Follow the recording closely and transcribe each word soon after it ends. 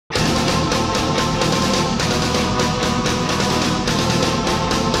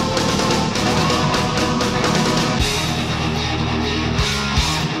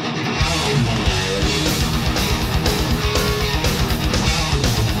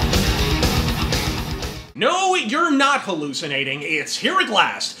not hallucinating, it's here at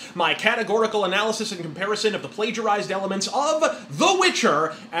last, my categorical analysis and comparison of the plagiarized elements of The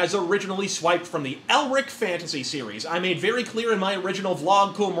Witcher as originally swiped from the Elric fantasy series. I made very clear in my original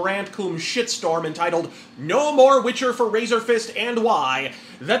vlog cum rant cum shitstorm entitled No More Witcher for Razor Fist and Why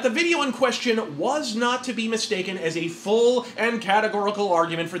that the video in question was not to be mistaken as a full and categorical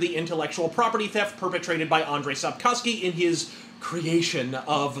argument for the intellectual property theft perpetrated by Andrzej Sapkowski in his creation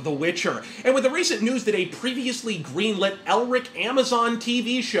of The Witcher. And with the recent news that a previously greenlit Elric Amazon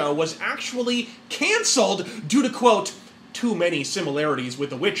TV show was actually cancelled due to, quote, too many similarities with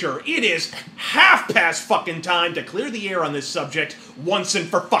The Witcher, it is half past fucking time to clear the air on this subject once and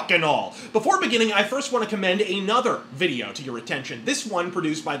for fucking all. Before beginning, I first want to commend another video to your attention. This one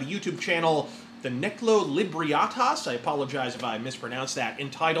produced by the YouTube channel the Necrolibriatas, I apologize if I mispronounced that,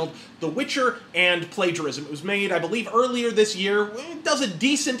 entitled The Witcher and Plagiarism. It was made, I believe, earlier this year. It does a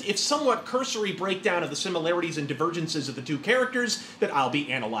decent, if somewhat cursory, breakdown of the similarities and divergences of the two characters that I'll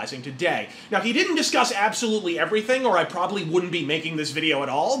be analyzing today. Now, he didn't discuss absolutely everything, or I probably wouldn't be making this video at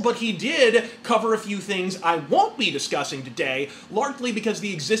all, but he did cover a few things I won't be discussing today, largely because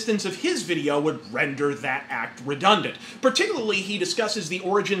the existence of his video would render that act redundant. Particularly, he discusses the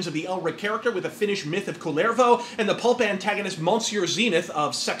origins of the Elric character with a Finnish myth of Kullervo, and the pulp antagonist Monsieur Zenith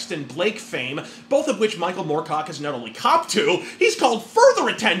of Sexton Blake fame, both of which Michael Moorcock has not only copped to, he's called further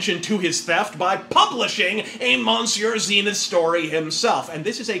attention to his theft by publishing a Monsieur Zenith story himself. And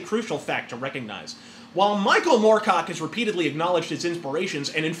this is a crucial fact to recognize. While Michael Moorcock has repeatedly acknowledged his inspirations,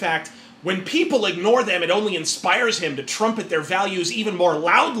 and in fact, when people ignore them, it only inspires him to trumpet their values even more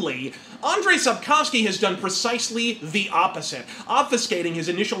loudly, Andrzej Sapkowski has done precisely the opposite, obfuscating his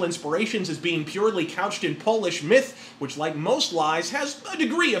initial inspirations as being purely couched in Polish myth, which, like most lies, has a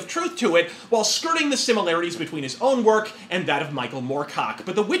degree of truth to it, while skirting the similarities between his own work and that of Michael Moorcock.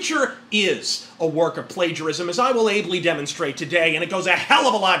 But The Witcher is a work of plagiarism, as I will ably demonstrate today, and it goes a hell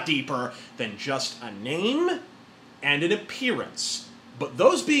of a lot deeper than just a name and an appearance. But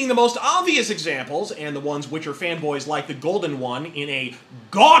those being the most obvious examples, and the ones Witcher fanboys like the golden one in a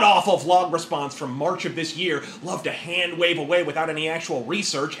god-awful vlog response from March of this year love to hand-wave away without any actual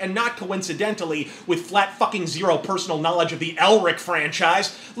research, and not coincidentally with flat fucking zero personal knowledge of the Elric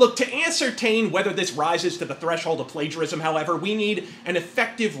franchise. Look, to ascertain whether this rises to the threshold of plagiarism, however, we need an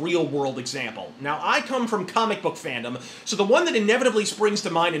effective real-world example. Now, I come from comic book fandom, so the one that inevitably springs to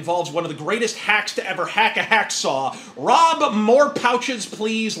mind involves one of the greatest hacks to ever hack a hacksaw, Rob More Pouches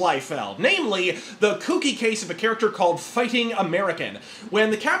Please Liefeld, namely the kooky case of a character called Fighting American.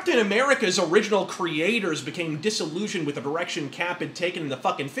 When the Captain America's original creators became disillusioned with the direction Cap had taken in the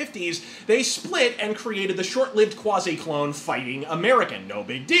fucking 50s, they split and created the short-lived quasi-clone Fighting American. No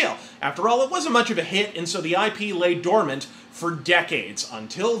big deal. After all, it wasn't much of a hit, and so the IP lay dormant for decades,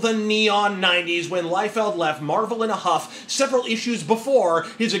 until the neon 90s when Liefeld left Marvel in a huff several issues before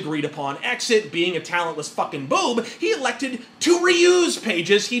his agreed-upon exit. Being a talentless fucking boob, he elected to reuse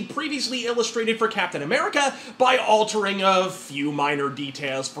pages he'd previously illustrated for Captain America by altering a few minor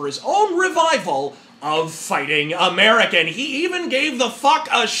details for his own revival of Fighting American. He even gave the fuck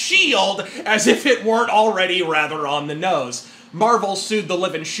a shield, as if it weren't already rather on the nose. Marvel sued the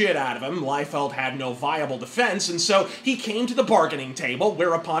living shit out of him. Liefeld had no viable defense, and so he came to the bargaining table,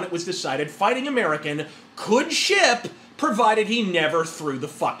 whereupon it was decided Fighting American could ship, provided he never threw the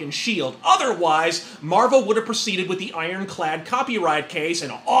fucking shield. Otherwise, Marvel would have proceeded with the ironclad copyright case,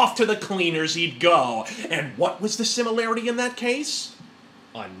 and off to the cleaners he'd go. And what was the similarity in that case?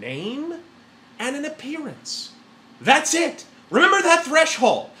 A name and an appearance. That's it. Remember that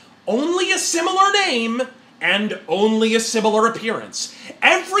threshold. Only a similar name and only a similar appearance.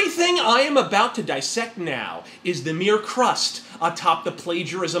 Everything I am about to dissect now is the mere crust atop the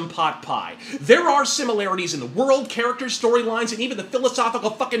plagiarism pot pie. There are similarities in the world, characters, storylines, and even the philosophical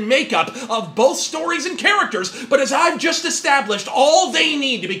fucking makeup of both stories and characters, but as I've just established, all they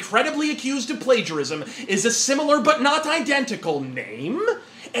need to be credibly accused of plagiarism is a similar but not identical name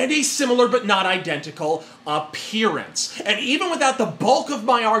and a similar but not identical appearance. And even without the bulk of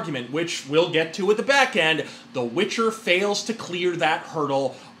my argument, which we'll get to at the back end, The Witcher fails to clear that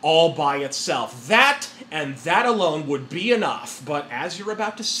hurdle all by itself. That and that alone would be enough, but as you're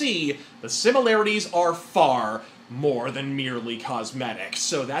about to see, the similarities are far more than merely cosmetic.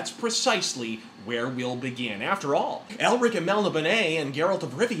 So that's precisely where we'll begin. After all, Elric and Melna Bonet and Geralt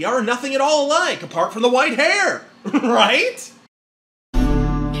of Rivia are nothing at all alike, apart from the white hair, right?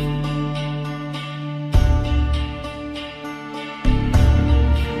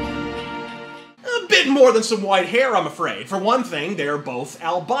 more than some white hair, I'm afraid. For one thing, they're both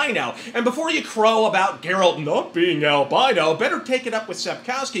albino. And before you crow about Geralt not being albino, better take it up with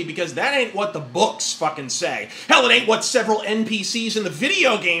Sapkowski, because that ain't what the books fucking say. Hell, it ain't what several NPCs in the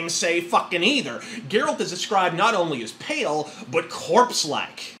video games say fucking either. Geralt is described not only as pale, but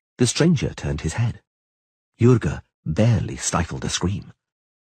corpse-like. The stranger turned his head. Jurga barely stifled a scream.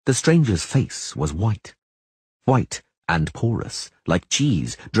 The stranger's face was white. White and porous, like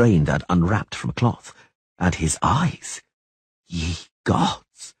cheese drained and unwrapped from a cloth. And his eyes! Ye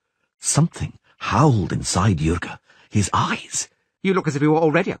gods! Something howled inside Jurga. His eyes! "You look as if you were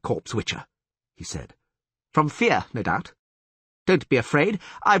already a corpse witcher," he said. "From fear, no doubt. Don't be afraid.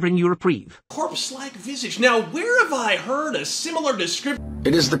 I bring you reprieve." Corpse-like visage. Now, where have I heard a similar description?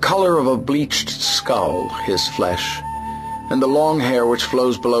 It is the color of a bleached skull, his flesh, and the long hair which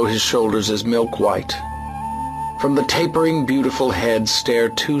flows below his shoulders is milk white. From the tapering, beautiful head stare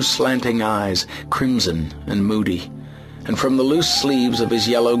two slanting eyes, crimson and moody, and from the loose sleeves of his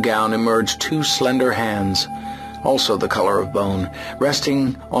yellow gown emerge two slender hands, also the color of bone,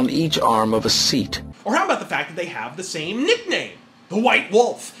 resting on each arm of a seat. Or how about the fact that they have the same nickname? The White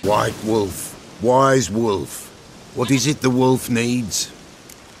Wolf. White Wolf. Wise Wolf. What is it the wolf needs?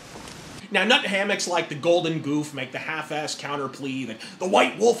 Now, nut hammocks like the Golden Goof make the half-ass counterplea that the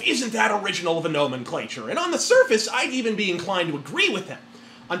White Wolf isn't that original of a nomenclature, and on the surface, I'd even be inclined to agree with them.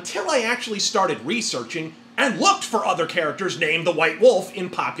 Until I actually started researching and looked for other characters named the White Wolf in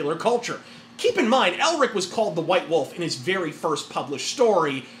popular culture. Keep in mind, Elric was called the White Wolf in his very first published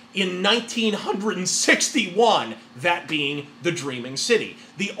story in 1961, that being The Dreaming City.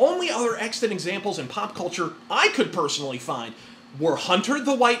 The only other extant examples in pop culture I could personally find were Hunter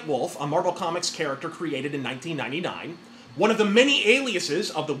the White Wolf, a Marvel Comics character created in 1999, one of the many aliases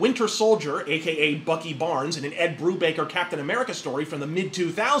of the Winter Soldier, aka Bucky Barnes, in an Ed Brubaker Captain America story from the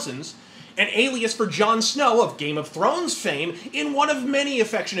mid-2000s, an alias for Jon Snow of Game of Thrones fame in one of many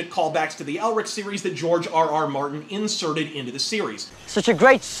affectionate callbacks to the Elric series that George R.R. Martin inserted into the series. Such a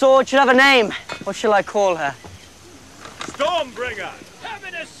great sword should have a name. What shall I call her? Stormbringer!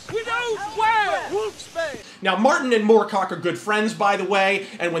 Terminus! Widow's Wear! Wolfsbane! Now, Martin and Moorcock are good friends, by the way,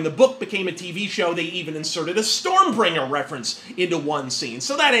 and when the book became a TV show, they even inserted a Stormbringer reference into one scene,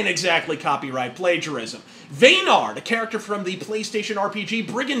 so that ain't exactly copyright plagiarism. Vaynard, a character from the PlayStation RPG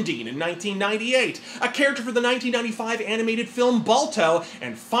Brigandine in 1998, a character for the 1995 animated film Balto,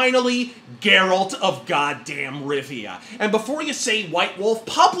 and finally, Geralt of goddamn Rivia. And before you say White Wolf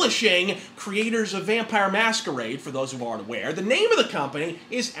Publishing, creators of Vampire Masquerade, for those who aren't aware, the name of the company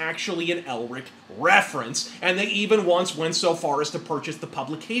is actually an Elric reference, and they even once went so far as to purchase the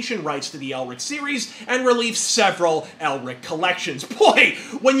publication rights to the Elric series and release several Elric collections. Boy,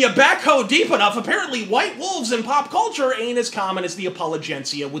 when you backhoe deep enough, apparently White Wolves in pop culture ain't as common as the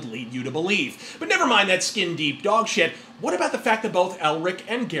Apologencia would lead you to believe. But never mind that skin-deep dog shit, what about the fact that both Elric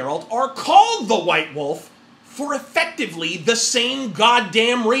and Geralt are called the White Wolf for effectively the same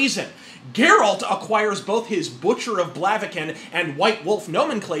goddamn reason? Geralt acquires both his Butcher of Blaviken and White Wolf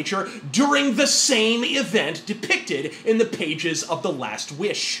nomenclature during the same event depicted in the pages of The Last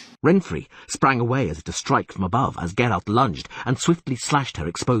Wish. Renfrey sprang away as if to strike from above as Geralt lunged and swiftly slashed her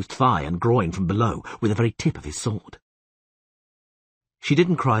exposed thigh and groin from below with the very tip of his sword. She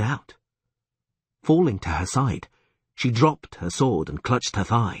didn't cry out. Falling to her side, she dropped her sword and clutched her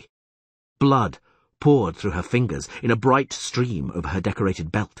thigh. Blood poured through her fingers in a bright stream over her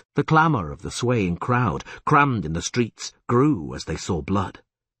decorated belt. The clamour of the swaying crowd, crammed in the streets, grew as they saw blood.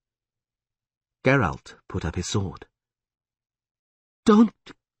 Geralt put up his sword.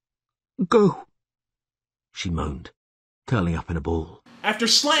 "Don't go," she moaned, curling up in a ball. After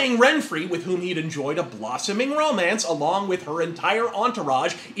slaying Renfrey, with whom he'd enjoyed a blossoming romance, along with her entire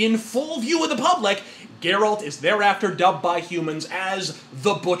entourage, in full view of the public, Geralt is thereafter dubbed by humans as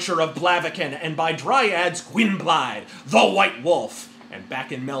the Butcher of Blaviken, and by dryads, Gwynplaine, the White Wolf. And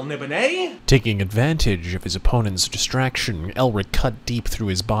back in Melniboné... Taking advantage of his opponent's distraction, Elric cut deep through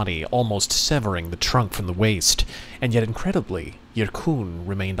his body, almost severing the trunk from the waist, and yet incredibly, Yirkun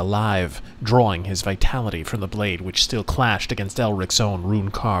remained alive, drawing his vitality from the blade which still clashed against Elric's own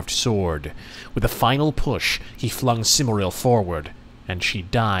rune-carved sword. With a final push, he flung Cimoril forward, and she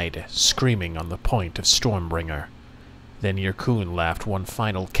died, screaming on the point of Stormbringer. Then Yirkun laughed one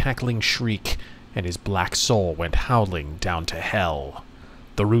final cackling shriek, and his black soul went howling down to hell.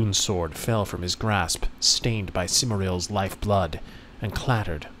 The rune sword fell from his grasp, stained by Cimaril's lifeblood, and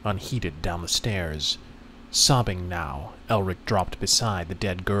clattered unheeded down the stairs. Sobbing now, Elric dropped beside the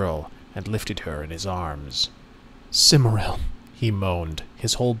dead girl and lifted her in his arms. "Cimaril," he moaned,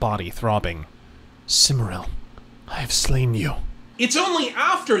 his whole body throbbing. "Cimaril, I have slain you." It's only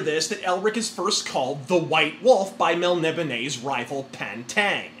after this that Elric is first called the White Wolf by Melniboné's rival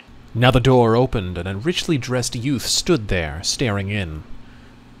Pantang. Now the door opened, and a richly dressed youth stood there, staring in.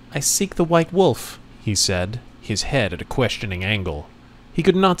 "I seek the White Wolf," he said, his head at a questioning angle. He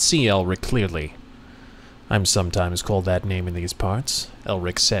could not see Elric clearly. "I'm sometimes called that name in these parts,"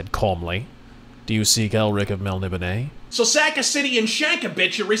 Elric said calmly. "Do you seek Elric of Melniboné?" So Saka City and Shanka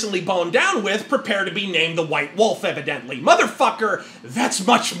bitch you recently boned down with prepare to be named the White Wolf, evidently. Motherfucker, that's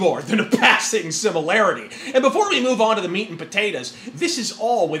much more than a passing similarity. And before we move on to the meat and potatoes, this is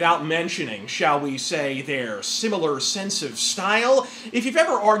all without mentioning, shall we say, their similar sense of style. If you've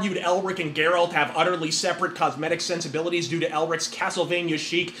ever argued Elric and Geralt have utterly separate cosmetic sensibilities due to Elric's Castlevania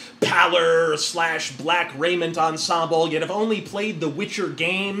chic pallor/black raiment ensemble, yet have only played the Witcher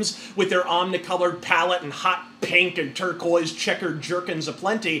games with their omnicolored palette and hot pink and turquoise checkered jerkins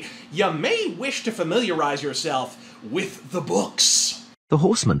aplenty, you may wish to familiarize yourself with the books. The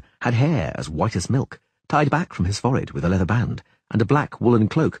horseman had hair as white as milk, tied back from his forehead with a leather band, and a black woolen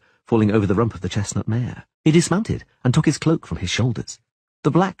cloak falling over the rump of the chestnut mare. He dismounted and took his cloak from his shoulders. The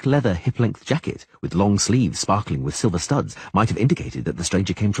black leather hip-length jacket, with long sleeves sparkling with silver studs, might have indicated that the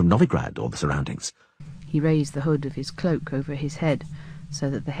stranger came from Novigrad or the surroundings. He raised the hood of his cloak over his head, so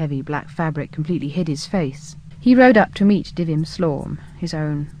that the heavy black fabric completely hid his face. He rode up to meet Divim Slorm, his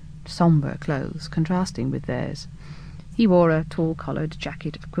own sombre clothes contrasting with theirs. He wore a tall-collared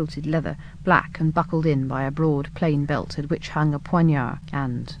jacket of quilted leather, black and buckled in by a broad plain belt at which hung a poignard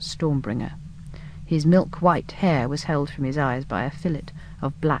and Stormbringer. His milk-white hair was held from his eyes by a fillet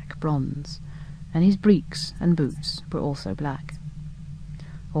of black bronze, and his breeks and boots were also black.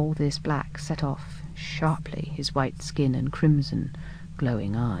 All this black set off sharply his white skin and crimson,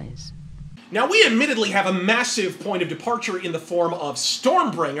 glowing eyes. Now, we admittedly have a massive point of departure in the form of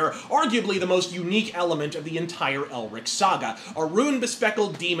Stormbringer, arguably the most unique element of the entire Elric saga. A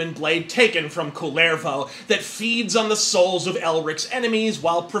rune-bespeckled demon blade taken from Kullervo that feeds on the souls of Elric's enemies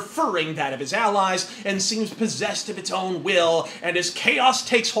while preferring that of his allies, and seems possessed of its own will, and as chaos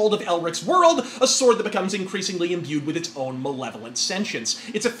takes hold of Elric's world, a sword that becomes increasingly imbued with its own malevolent sentience.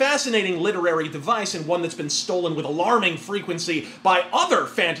 It's a fascinating literary device, and one that's been stolen with alarming frequency by other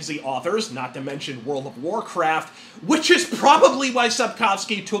fantasy authors, not to mention World of Warcraft, which is probably why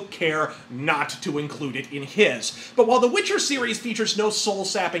Sapkowski took care not to include it in his. But while the Witcher series features no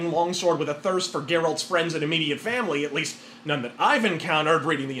soul-sapping longsword with a thirst for Geralt's friends and immediate family, at least none that I've encountered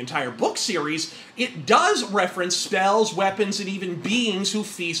reading the entire book series, it does reference spells, weapons, and even beings who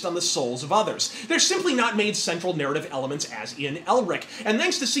feast on the souls of others. They're simply not made central narrative elements as in Elric, and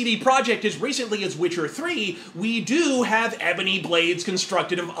thanks to CD Projekt as recently as Witcher 3, we do have ebony blades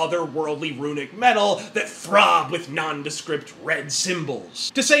constructed of otherworldly runic metal that throb with nondescript red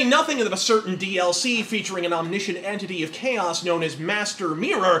symbols. To say nothing of a certain DLC featuring an omniscient entity of chaos known as Master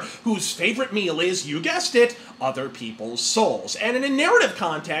Mirror, whose favorite meal is, you guessed it, other people's souls. And in a narrative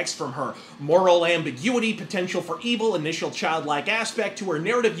context, from her moral ambiguity, potential for evil, initial childlike aspect, to her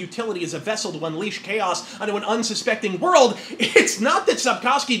narrative utility as a vessel to unleash chaos onto an unsuspecting world, it's not that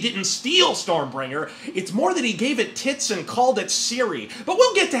Sapkowski didn't steal Stormbringer, it's more that he gave it tits and called it Siri. But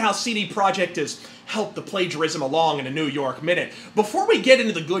we'll get to how CD Projekt has helped the plagiarism along in a New York minute. Before we get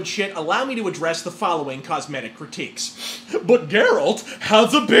into the good shit, allow me to address the following cosmetic critiques. But Geralt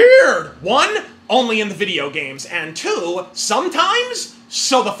has a beard! 1, only in the video games, and 2, sometimes,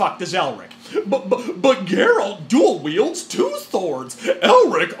 so the fuck does Elric. But Geralt dual wields 2 swords.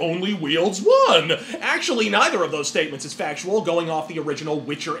 Elric only wields 1. Actually, neither of those statements is factual, going off the original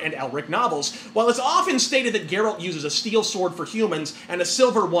Witcher and Elric novels. While it's often stated that Geralt uses a steel sword for humans and a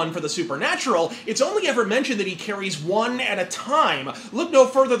silver one for the supernatural, it's only ever mentioned that he carries 1 at a time. Look no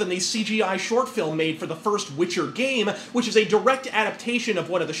further than the CGI short film made for the first Witcher game, which is a direct adaptation of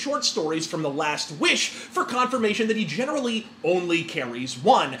one of the short stories from The Last Wish, for confirmation that he generally only carries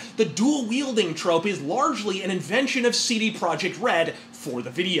 1. The dual wielding trope is largely an invention of CD Projekt Red for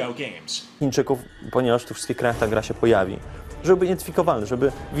the video games. Chińczyków, ponieważ w tych wszystkich krajach ta gra się pojawi. Żeby być identyfikowalny,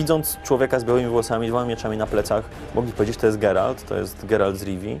 żeby widząc człowieka z białymi włosami, 2 mieczami na plecach, mogli powiedzieć, to jest Geralt z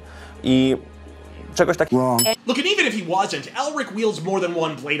Rivii. I czegoś takiego. Look, and even if he wasn't, Elric wields more than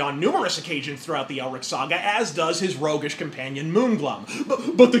 1 blade on numerous occasions throughout the Elric saga, as does his roguish companion Moonglum.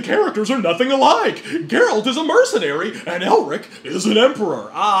 But the characters are nothing alike! Geralt is a mercenary, and Elric is an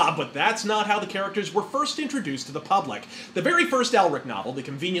emperor. Ah, but that's not how the characters were first introduced to the public. The very first Elric novel, the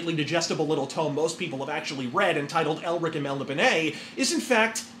conveniently digestible little tome most people have actually read, entitled Elric and Melniboné, is in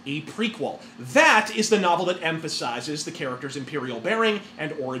fact a prequel. That is the novel that emphasizes the character's imperial bearing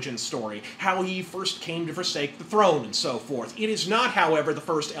and origin story, how he first first came to forsake the throne and so forth. It is not, however, the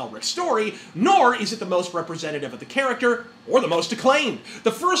first Elric story, nor is it the most representative of the character, or the most acclaimed.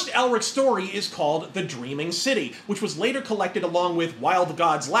 The first Elric story is called The Dreaming City, which was later collected along with While the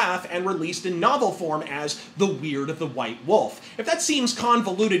Gods Laugh and released in novel form as The Weird of the White Wolf. If that seems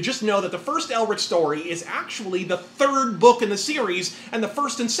convoluted, just know that the first Elric story is actually the third book in the series, and the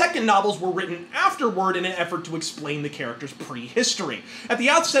first and second novels were written afterward in an effort to explain the character's prehistory. At the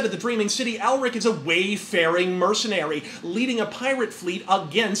outset of The Dreaming City, Elric is a wayfaring mercenary, leading a pirate fleet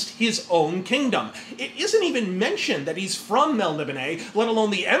against his own kingdom. It isn't even mentioned that he's from Melniboné, let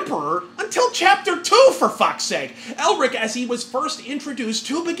alone the Emperor, until Chapter 2, for fuck's sake! Elric, as he was first introduced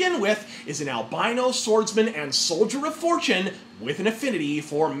to begin with, is an albino swordsman and soldier of fortune with an affinity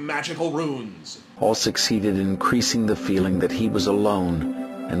for magical runes. All succeeded in increasing the feeling that he was alone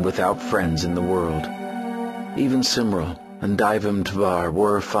and without friends in the world. Even Cymril and Divim Tvar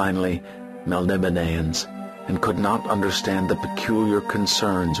were, finally, Melnibonéans, and could not understand the peculiar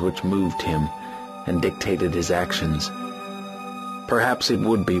concerns which moved him and dictated his actions. Perhaps it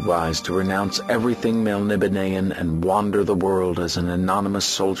would be wise to renounce everything Melnibonéan and wander the world as an anonymous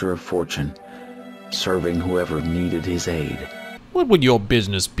soldier of fortune, serving whoever needed his aid. What would your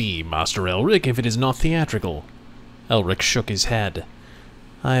business be, Master Elric, if it is not theatrical? Elric shook his head.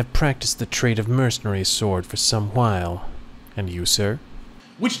 I have practiced the trade of mercenary sword for some while. And you, sir?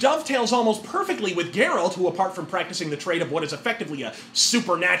 Which dovetails almost perfectly with Geralt, who, apart from practicing the trade of what is effectively a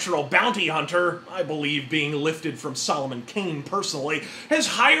supernatural bounty hunter, I believe being lifted from Solomon Kane personally, has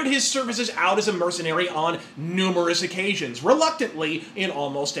hired his services out as a mercenary on numerous occasions, reluctantly in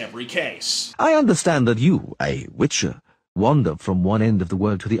almost every case. I understand that you, a witcher, wander from one end of the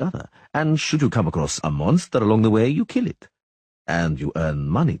world to the other, and should you come across a monster along the way, you kill it. And you earn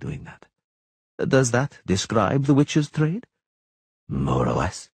money doing that. Does that describe the witcher's trade? More or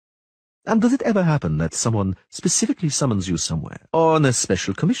less. And does it ever happen that someone specifically summons you somewhere, on a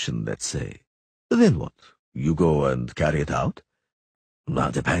special commission, let's say? Then what? You go and carry it out?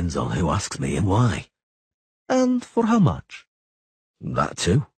 That depends on who asks me and why. And for how much? That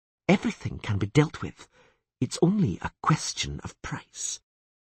too. Everything can be dealt with. It's only a question of price.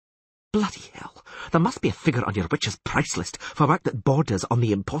 Bloody hell, there must be a figure on your witch's price list for work that borders on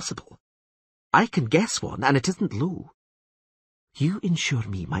the impossible. I can guess one, and it isn't low. You ensure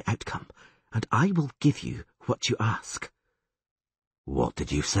me my outcome, and I will give you what you ask. What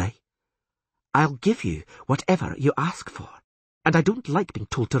did you say? I'll give you whatever you ask for, and I don't like being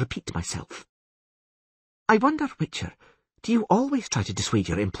told to repeat myself. I wonder, Witcher, do you always try to dissuade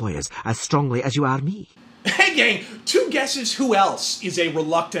your employers as strongly as you are me? Hey gang, two guesses who else is a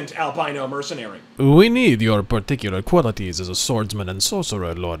reluctant albino mercenary? We need your particular qualities as a swordsman and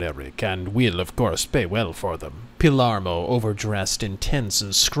sorcerer, Lord Elric, and we'll of course pay well for them. Pilarmo, overdressed, intense,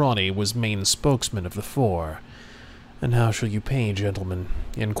 and scrawny, was main spokesman of the four. And how shall you pay, gentlemen?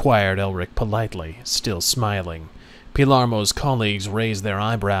 Inquired Elric politely, still smiling. Pilarmo's colleagues raised their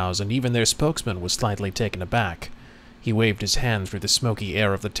eyebrows, and even their spokesman was slightly taken aback. He waved his hand through the smoky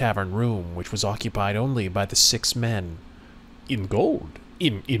air of the tavern room, which was occupied only by the 6 men. In gold?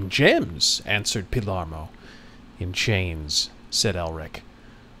 In gems? Answered Pilarmo. In chains, said Elric.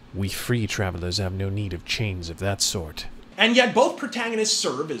 We free travelers have no need of chains of that sort. And yet both protagonists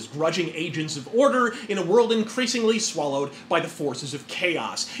serve as grudging agents of order in a world increasingly swallowed by the forces of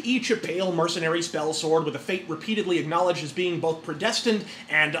chaos, each a pale mercenary spell sword with a fate repeatedly acknowledged as being both predestined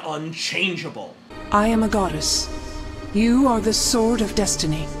and unchangeable. I am a goddess. You are the Sword of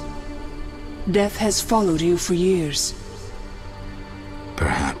Destiny. Death has followed you for years.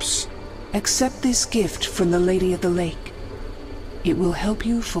 Perhaps. Accept this gift from the Lady of the Lake. It will help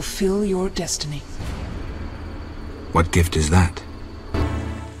you fulfill your destiny. What gift is that?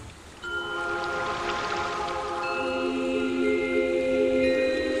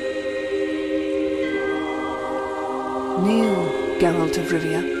 Kneel, Geralt of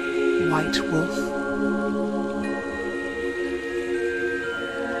Rivia, White Wolf.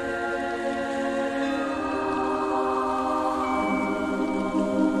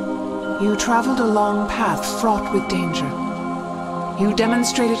 You traveled a long path fraught with danger. You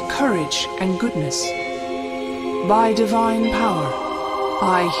demonstrated courage and goodness. By divine power,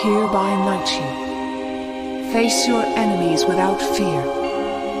 I hereby knight you. Face your enemies without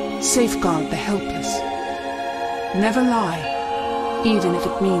fear. Safeguard the helpless. Never lie, even if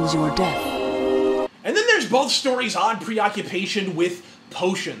it means your death. And then there's both stories' odd preoccupation with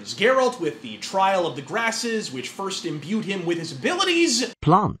potions. Geralt with the Trial of the Grasses, which first imbued him with his abilities.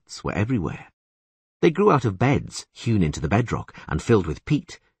 Plants were everywhere. They grew out of beds, hewn into the bedrock and filled with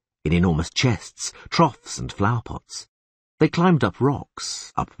peat, in enormous chests, troughs and flower pots. They climbed up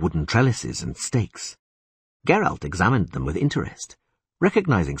rocks, up wooden trellises and stakes. Geralt examined them with interest,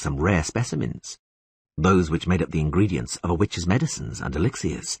 recognizing some rare specimens, those which made up the ingredients of a witch's medicines and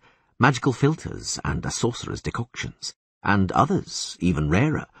elixirs, magical philters and a sorcerer's decoctions, and others, even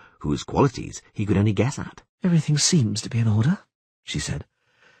rarer, whose qualities he could only guess at. "Everything seems to be in order," she said.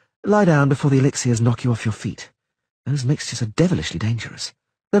 "Lie down before the elixirs knock you off your feet. Those mixtures are devilishly dangerous.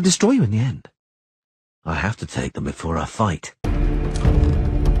 They'll destroy you in the end." "I have to take them before I fight."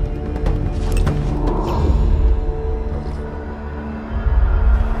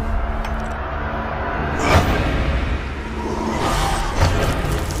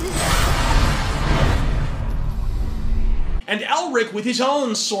 And Elric with his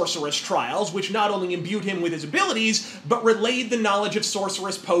own sorceress trials, which not only imbued him with his abilities, but relayed the knowledge of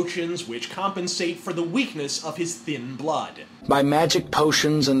sorceress potions which compensate for the weakness of his thin blood. By magic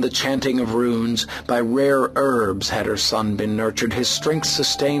potions and the chanting of runes, by rare herbs had her son been nurtured, his strength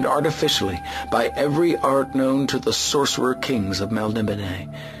sustained artificially by every art known to the sorcerer kings of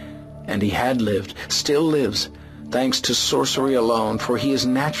Melniboné. And he had lived, still lives, thanks to sorcery alone, for he is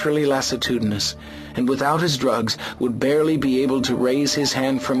naturally lassitudinous, and without his drugs would barely be able to raise his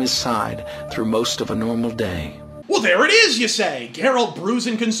hand from his side through most of a normal day. Well, there it is, you say! Geralt brews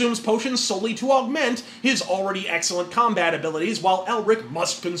and consumes potions solely to augment his already excellent combat abilities, while Elric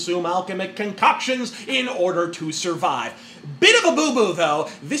must consume alchemic concoctions in order to survive. Bit of a boo-boo, though.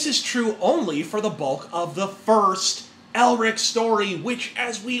 This is true only for the bulk of the first Elric story, which,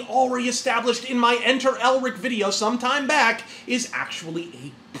 as we already established in my Enter Elric video some time back, is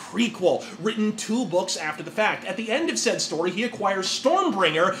actually a prequel, written 2 books after the fact. At the end of said story, he acquires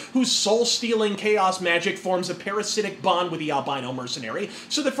Stormbringer, whose soul-stealing chaos magic forms a parasitic bond with the albino mercenary,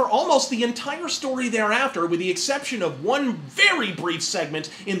 so that for almost the entire story thereafter, with the exception of one very brief segment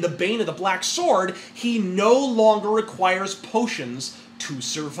in the Bane of the Black Sword, he no longer requires potions to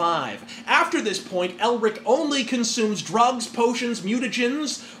survive. After this point, Elric only consumes drugs, potions,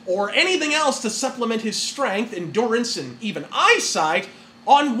 mutagens, or anything else to supplement his strength, endurance, and even eyesight.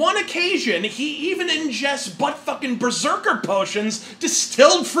 On one occasion, he even ingests butt-fucking berserker potions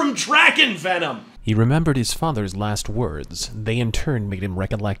distilled from dragon venom. He remembered his father's last words. They in turn made him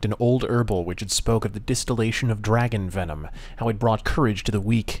recollect an old herbal which had spoke of the distillation of dragon venom, how it brought courage to the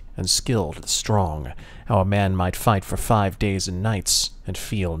weak and skill to the strong, how a man might fight for 5 days and nights and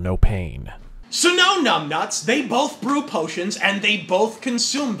feel no pain. So no, numbnuts, they both brew potions and they both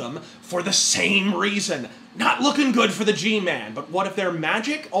consume them for the same reason. Not looking good for the G-Man, but what if they're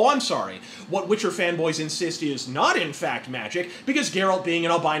magic? Oh, I'm sorry. What Witcher fanboys insist is not in fact magic, because Geralt being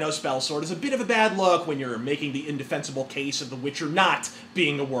an albino spellsword is a bit of a bad look when you're making the indefensible case of The Witcher not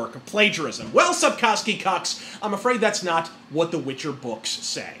being a work of plagiarism. Well, Subkoski cucks, I'm afraid that's not what the Witcher books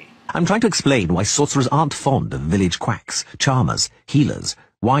say. I'm trying to explain why sorcerers aren't fond of village quacks, charmers, healers,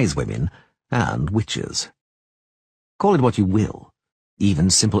 wise women, and witches. Call it what you will, even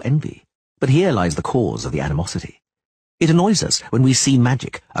simple envy. But here lies the cause of the animosity. It annoys us when we see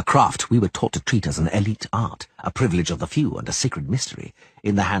magic, a craft we were taught to treat as an elite art, a privilege of the few and a sacred mystery,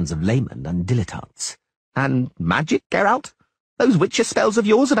 in the hands of laymen and dilettantes. And magic, Geralt? Those witcher spells of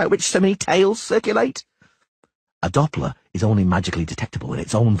yours about which so many tales circulate? A Doppler is only magically detectable in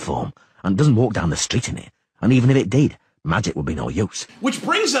its own form, and doesn't walk down the street in it, and even if it did, magic would be no use. Which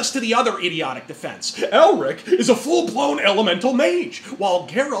brings us to the other idiotic defense. Elric is a full-blown elemental mage, while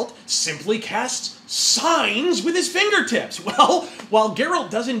Geralt simply casts signs with his fingertips. Well, while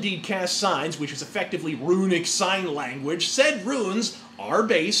Geralt does indeed cast signs, which is effectively runic sign language, said runes are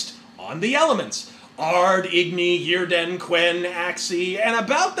based on the elements. Ard, Igni, Yrden, Quen, Axi, and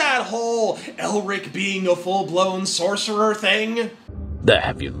about that whole Elric being a full-blown sorcerer thing.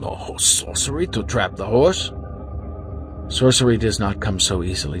 Have you no sorcery to trap the horse? Sorcery does not come so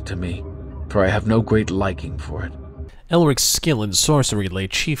easily to me, for I have no great liking for it. Elric's skill in sorcery lay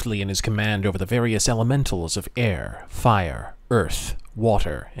chiefly in his command over the various elementals of air, fire, earth,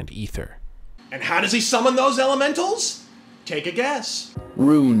 water, and ether. And how does he summon those elementals? Take a guess.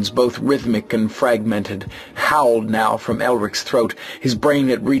 Runes, both rhythmic and fragmented, howled now from Elric's throat. His brain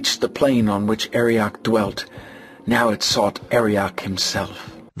had reached the plane on which Ariok dwelt. Now it sought Ariok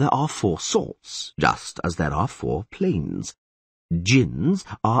himself. There are 4 sorts, just as there are 4 planes. Jinns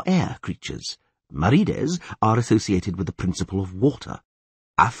are air creatures. Marides are associated with the principle of water.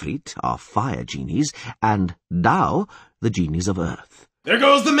 Afrit are fire genies, and Dao, the genies of earth. There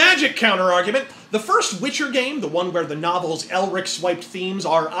goes the magic counter-argument. The first Witcher game, the one where the novel's Elric-swiped themes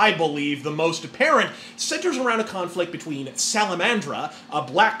are, I believe, the most apparent, centers around a conflict between Salamandra, a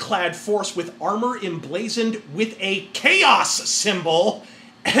black-clad force with armor emblazoned with a chaos symbol,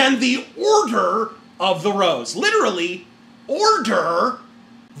 and the Order of the Rose. Literally, order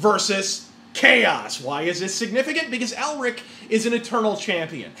versus chaos. Why is this significant? Because Elric is an eternal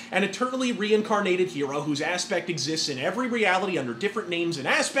champion, an eternally reincarnated hero whose aspect exists in every reality under different names and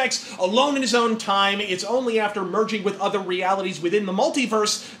aspects, alone in his own time. It's only after merging with other realities within the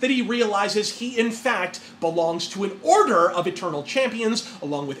multiverse that he realizes he, in fact, belongs to an order of eternal champions,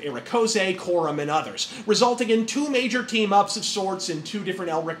 along with Erikoze, Corum, and others, resulting in 2 major team-ups of sorts in 2 different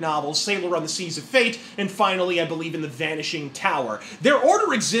Elric novels, Sailor on the Seas of Fate, and finally, I believe, in The Vanishing Tower. Their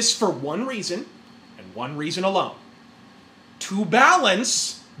order exists for one reason, and one reason alone: to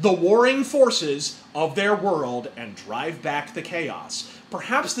balance the warring forces of their world and drive back the chaos.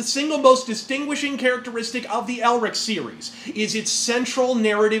 Perhaps the single most distinguishing characteristic of the Elric series is its central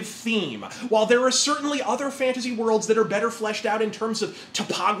narrative theme. While there are certainly other fantasy worlds that are better fleshed out in terms of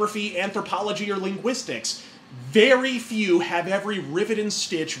topography, anthropology, or linguistics, very few have every rivet and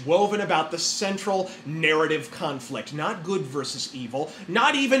stitch woven about the central narrative conflict. Not good versus evil,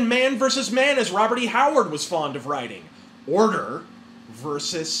 not even man versus man, as Robert E. Howard was fond of writing. Order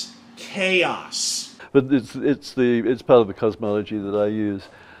versus chaos. But it's part of the cosmology that I use,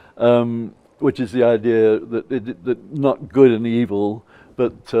 which is the idea that not good and evil,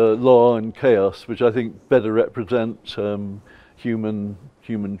 but law and chaos, which I think better represent human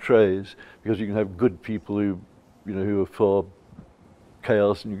traits, because you can have good people who are for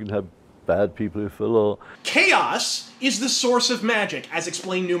chaos, and you can have bad people who are for law. Chaos is the source of magic, as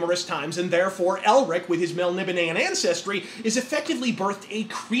explained numerous times, and therefore Elric, with his Melnibonéan ancestry, is effectively birthed a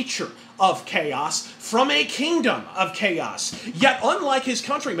creature of chaos from a kingdom of chaos. Yet, unlike his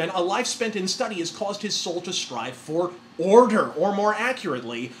countrymen, a life spent in study has caused his soul to strive for order, or more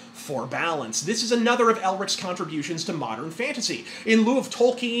accurately, for balance. This is another of Elric's contributions to modern fantasy. In lieu of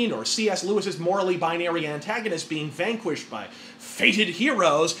Tolkien or C.S. Lewis's morally binary antagonist being vanquished by fated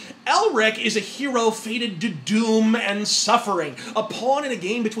heroes, Elric is a hero fated to doom and suffering, a pawn in a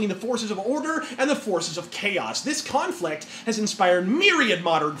game between the forces of order and the forces of chaos. This conflict has inspired myriad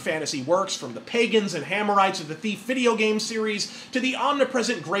modern fantasy works, from the pagans and Hammerites of the Thief video game series to the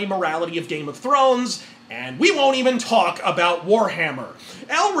omnipresent gray morality of Game of Thrones, and we won't even talk about Warhammer.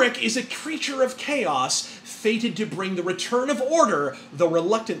 Elric is a creature of chaos, fated to bring the return of order, though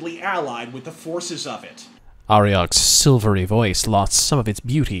reluctantly allied with the forces of it. Ariok's silvery voice lost some of its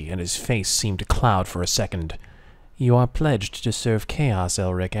beauty, and his face seemed to cloud for a second. You are pledged to serve chaos,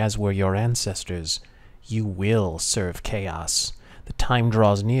 Elric, as were your ancestors. You will serve chaos. The time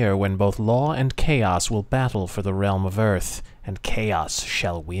draws near when both law and chaos will battle for the realm of Earth, and chaos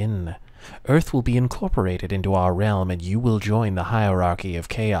shall win. Earth will be incorporated into our realm, and you will join the hierarchy of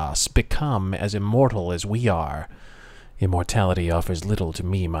chaos, become as immortal as we are. Immortality offers little to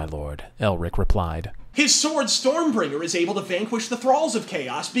me, my lord, Elric replied. His sword Stormbringer is able to vanquish the thralls of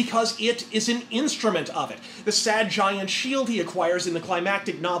chaos because it is an instrument of it. The sad giant shield he acquires in the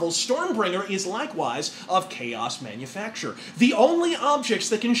climactic novel Stormbringer is likewise of chaos manufacture, the only objects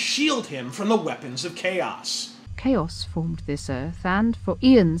that can shield him from the weapons of chaos. Chaos formed this earth, and for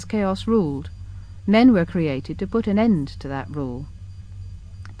eons chaos ruled. Men were created to put an end to that rule.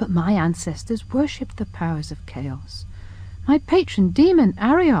 But my ancestors worshipped the powers of chaos. My patron demon,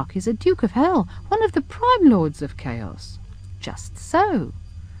 Ariok, is a Duke of Hell, one of the prime lords of chaos. Just so.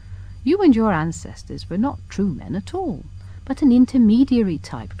 You and your ancestors were not true men at all, but an intermediary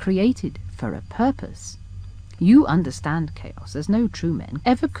type created for a purpose. You understand chaos as no true men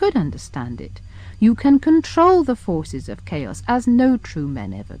ever could understand it. You can control the forces of chaos as no true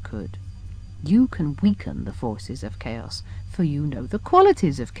men ever could. You can weaken the forces of chaos, for you know the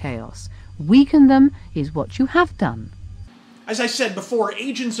qualities of chaos. Weaken them is what you have done. As I said before,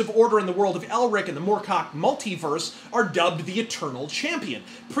 agents of order in the world of Elric and the Moorcock multiverse are dubbed the Eternal Champion,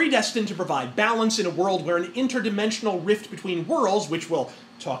 predestined to provide balance in a world where an interdimensional rift between worlds, which we'll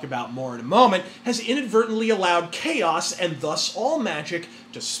talk about more in a moment, has inadvertently allowed chaos, and thus all magic,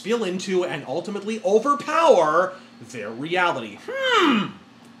 to spill into and ultimately overpower their reality.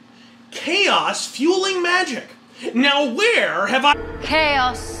 Chaos fueling magic. Now where have I...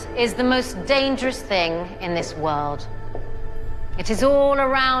 Chaos is the most dangerous thing in this world. It is all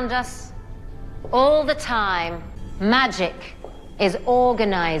around us, all the time. Magic is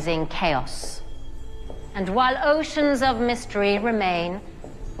organizing chaos. And while oceans of mystery remain,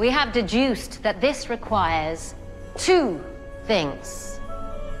 we have deduced that this requires 2 things: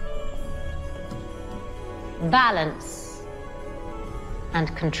 balance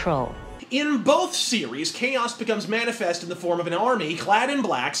and control. In both series, chaos becomes manifest in the form of an army clad in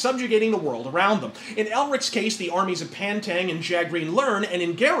black, subjugating the world around them. In Elric's case, the armies of Pantang and Jagreen Lern, and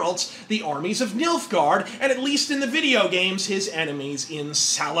in Geralt's, the armies of Nilfgaard, and at least in the video games, his enemies in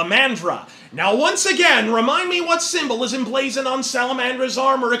Salamandra. Now, once again, remind me what symbol is emblazoned on Salamandra's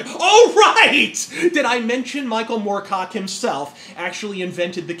armor. Oh, right! Did I mention Michael Moorcock himself actually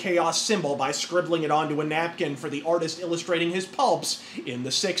invented the chaos symbol by scribbling it onto a napkin for the artist illustrating his pulps in the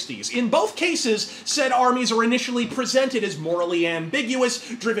 60s? In both cases, said armies are initially presented as morally ambiguous,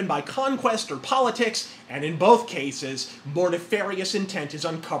 driven by conquest or politics, and in both cases, more nefarious intent is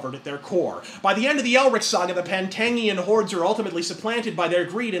uncovered at their core. By the end of the Elric saga, the Pantangian hordes are ultimately supplanted by their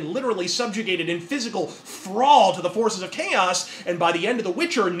greed and literally subjugated in physical thrall to the forces of chaos, and by the end of The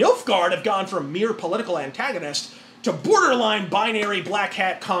Witcher, Nilfgaard have gone from mere political antagonist to borderline binary black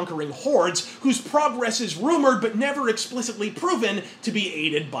hat conquering hordes whose progress is rumored but never explicitly proven to be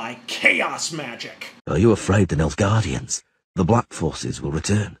aided by chaos magic. Are you afraid the Nilfgaardians, the Black Forces, will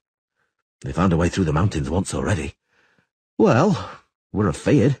return? They found a way through the mountains once already. Well, we're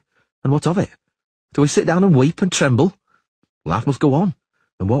afeard, and what of it? Do we sit down and weep and tremble? Life must go on,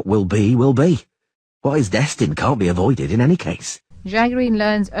 and what will be, will be. What is destined can't be avoided in any case. Jagreen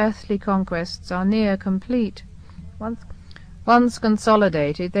Lern's earthly conquests are near complete. Once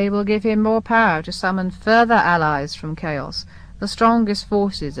consolidated, they will give him more power to summon further allies from Chaos. The strongest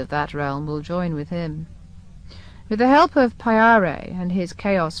forces of that realm will join with him. With the help of Pyare and his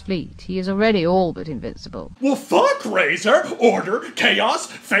Chaos fleet, he is already all but invincible. Well, fuck, Razor! Order, chaos,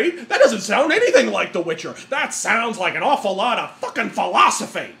 fate? That doesn't sound anything like The Witcher. That sounds like an awful lot of fucking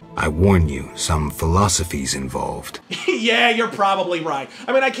philosophy. I warn you, some philosophy's involved. Yeah, you're probably right.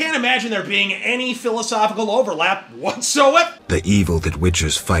 I mean, I can't imagine there being any philosophical overlap whatsoever. The evil that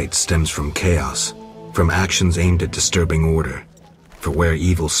Witchers fight stems from chaos, from actions aimed at disturbing order. For where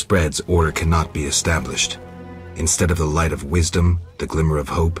evil spreads, order cannot be established. Instead of the light of wisdom, the glimmer of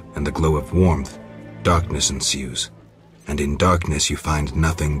hope, and the glow of warmth, darkness ensues. And in darkness you find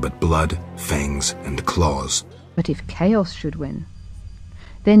nothing but blood, fangs, and claws. But if Chaos should win,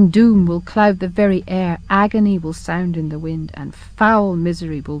 then doom will cloud the very air, agony will sound in the wind, and foul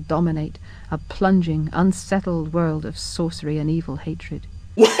misery will dominate a plunging, unsettled world of sorcery and evil hatred.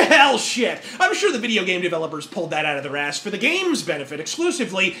 Well, shit! I'm sure the video game developers pulled that out of their ass for the game's benefit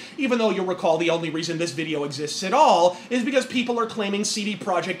exclusively, even though you'll recall the only reason this video exists at all is because people are claiming CD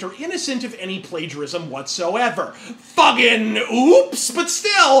Projekt are innocent of any plagiarism whatsoever. Fucking oops! But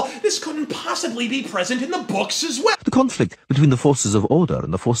still, this couldn't possibly be present in the books as well. The conflict between the forces of order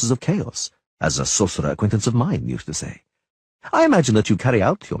and the forces of chaos, as a sorcerer acquaintance of mine used to say. I imagine that you carry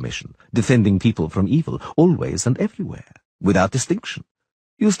out your mission, defending people from evil, always and everywhere, without distinction.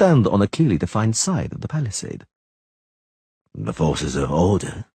 You stand on a clearly defined side of the palisade. The forces of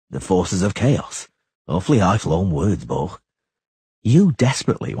order, the forces of chaos. Awfully high-flown words, Bo. You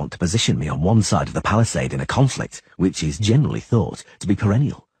desperately want to position me on one side of the palisade in a conflict which is generally thought to be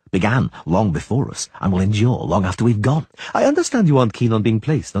perennial, began long before us, and will endure long after we've gone. I understand you aren't keen on being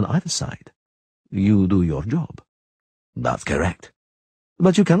placed on either side. You do your job. That's correct.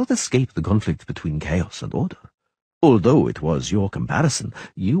 But you cannot escape the conflict between chaos and order. Although it was your comparison,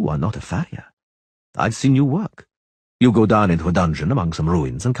 you are not a farrier. I've seen you work. You go down into a dungeon among some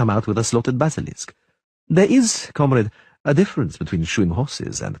ruins and come out with a slaughtered basilisk. There is, comrade, a difference between shoeing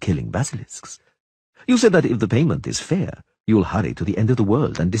horses and killing basilisks. You said that if the payment is fair, you'll hurry to the end of the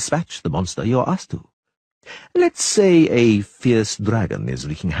world and dispatch the monster you're asked to. Let's say a fierce dragon is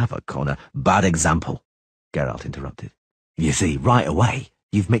wreaking havoc on a bad example, Geralt interrupted. You see, right away,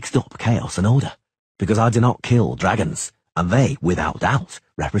 you've mixed up chaos and order. Because I do not kill dragons, and they, without doubt,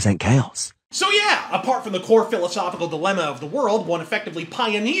 represent chaos. So yeah, apart from the core philosophical dilemma of the world, one effectively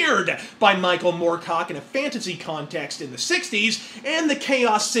pioneered by Michael Moorcock in a fantasy context in the 60s, and the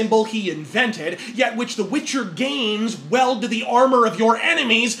chaos symbol he invented, yet which the Witcher games weld to the armor of your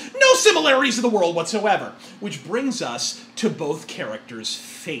enemies, no similarities to the world whatsoever. Which brings us to both characters'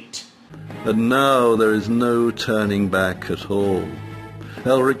 fate. And now there is no turning back at all.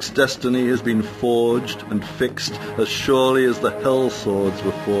 Elric's destiny has been forged and fixed as surely as the Hell Swords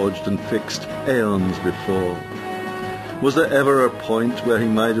were forged and fixed aeons before. Was there ever a point where he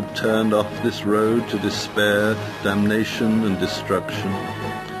might have turned off this road to despair, damnation and destruction?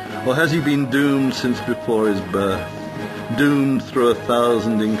 Or has he been doomed since before his birth, doomed through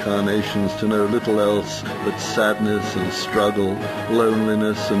 1,000 incarnations to know little else but sadness and struggle,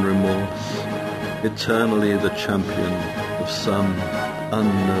 loneliness and remorse, eternally the champion of some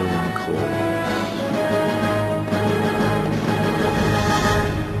unknown cause?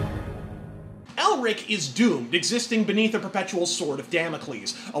 Elric is doomed, existing beneath a perpetual sword of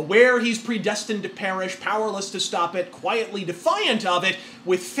Damocles, aware he's predestined to perish, powerless to stop it, quietly defiant of it,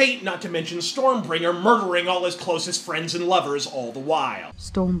 with fate, not to mention Stormbringer, murdering all his closest friends and lovers all the while.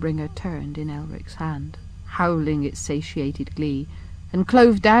 Stormbringer turned in Elric's hand, howling its satiated glee, and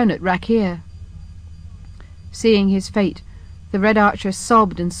clove down at Rageaholic. Seeing his fate, the Red Archer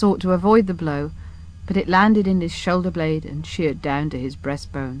sobbed and sought to avoid the blow, but it landed in his shoulder blade and sheared down to his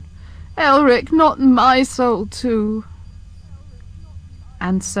breastbone. "Elric, not my soul too!"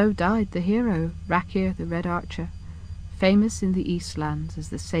 And so died the hero, Rageaholic the Red Archer, famous in the Eastlands as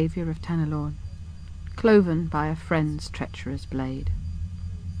the saviour of Tanalorn, cloven by a friend's treacherous blade.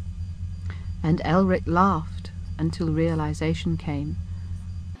 And Elric laughed until realization came.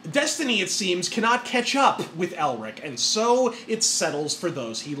 Destiny, it seems, cannot catch up with Elric, and so it settles for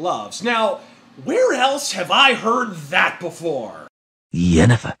those he loves. Now, where else have I heard that before?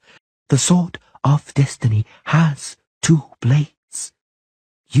 Yennefer, the Sword of Destiny has 2 blades.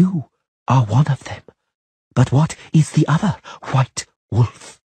 You are one of them. But what is the other, White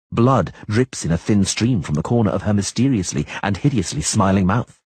Wolf? Blood drips in a thin stream from the corner of her mysteriously and hideously smiling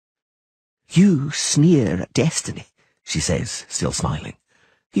mouth. You sneer at destiny, she says, still smiling.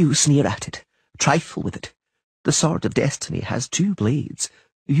 You sneer at it, trifle with it. The Sword of Destiny has 2 blades.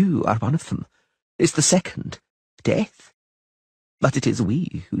 You are one of them. Is the second death? But it is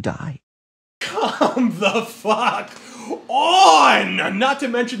we who die. Come the fuck on! Not to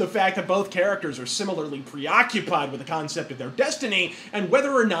mention the fact that both characters are similarly preoccupied with the concept of their destiny and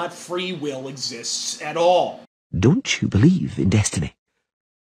whether or not free will exists at all. Don't you believe in destiny?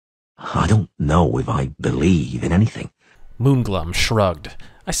 I don't know if I believe in anything. Moonglum shrugged.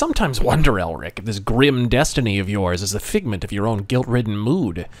 I sometimes wonder, Elric, if this grim destiny of yours is a figment of your own guilt-ridden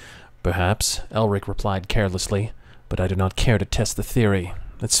mood. Perhaps, Elric replied carelessly, but I do not care to test the theory.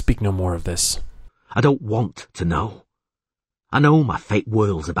 Let's speak no more of this. I don't want to know. I know my fate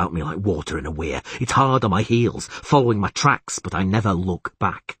whirls about me like water in a weir. It's hard on my heels, following my tracks, but I never look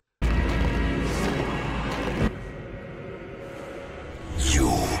back. You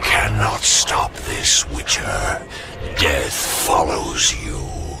cannot stop this, Witcher. Death follows you.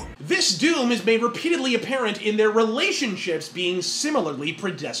 This doom is made repeatedly apparent in their relationships being similarly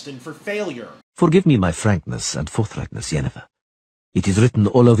predestined for failure. Forgive me my frankness and forthrightness, Yennefer. It is written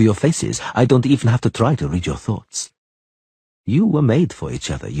all over your faces. I don't even have to try to read your thoughts. You were made for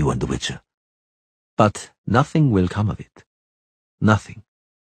each other, you and the Witcher. But nothing will come of it. Nothing.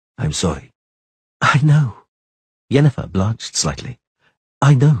 I'm sorry. I know. Yennefer blanched slightly.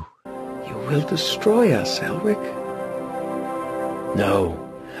 I know. You will destroy us, Elric. No.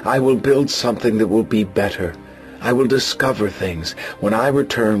 I will build something that will be better. I will discover things. When I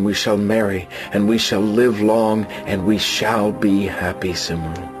return, we shall marry, and we shall live long, and we shall be happy,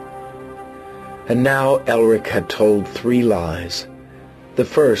 Cymrul. And now Elric had told 3 lies. The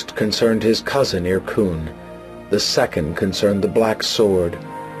first concerned his cousin Irkun. The second concerned the Black Sword.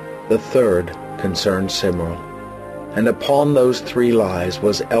 The third concerned Cymrul. And upon those 3 lies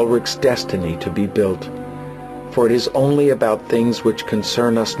was Elric's destiny to be built. For it is only about things which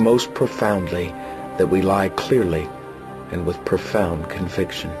concern us most profoundly that we lie clearly and with profound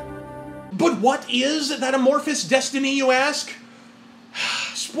conviction. But what is that amorphous destiny, you ask?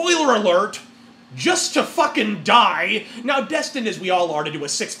 Spoiler alert! Just to fucking die. Now, destined as we all are to do a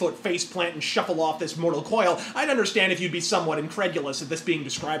 6-foot faceplant and shuffle off this mortal coil, I'd understand if you'd be somewhat incredulous at this being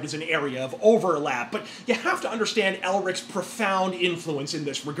described as an area of overlap, but you have to understand Elric's profound influence in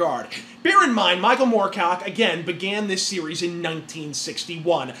this regard. Bear in mind, Michael Moorcock, again, began this series in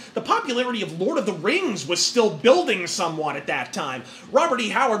 1961. The popularity of Lord of the Rings was still building somewhat at that time. Robert E.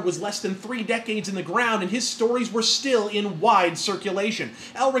 Howard was less than 3 decades in the ground, and his stories were still in wide circulation.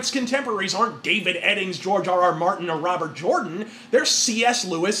 Elric's contemporaries aren't David Eddings, George R.R. Martin, or Robert Jordan. They're C.S.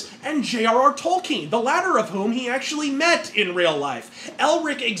 Lewis and J.R.R. Tolkien, the latter of whom he actually met in real life.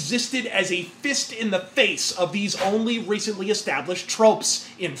 Elric existed as a fist in the face of these only recently established tropes,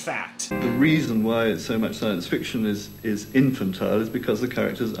 in fact. The reason why it's so much science fiction is infantile is because the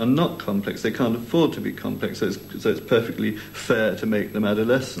characters are not complex. They can't afford to be complex, so it's perfectly fair to make them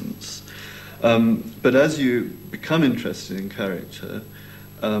adolescents. But as you become interested in character,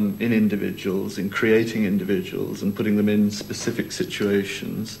 in individuals, in creating individuals and putting them in specific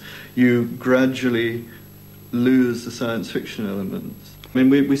situations, you gradually lose the science fiction elements. I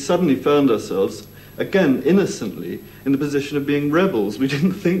mean, we suddenly found ourselves, again, innocently, in the position of being rebels. We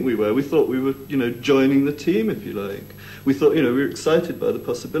didn't think we were. We thought we were, joining the team, if you like. We thought, we were excited by the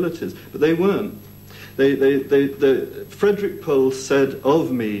possibilities, but they weren't. Frederick Pohl said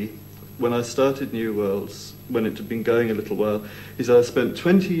of me, when I started New Worlds, when it had been going a little while, he said, I spent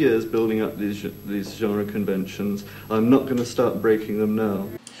 20 years building up these genre conventions. I'm not going to start breaking them now.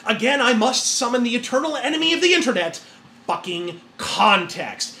 Again, I must summon the eternal enemy of the internet, fucking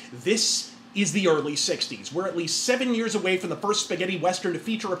context. This is the early 60s. We're at least 7 years away from the first spaghetti western to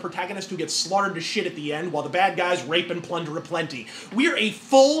feature a protagonist who gets slaughtered to shit at the end while the bad guys rape and plunder aplenty. We're a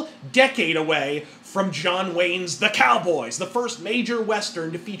full decade away from John Wayne's The Cowboys, the first major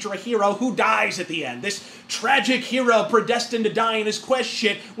western to feature a hero who dies at the end. This tragic hero predestined to die in his quest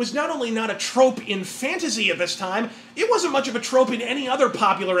shit was not only not a trope in fantasy at this time, it wasn't much of a trope in any other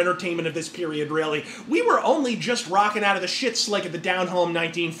popular entertainment of this period, really. We were only just rocking out of the shit slick of the down-home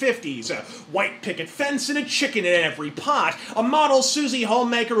 1950s. A white picket fence and a chicken in every pot. A model Susie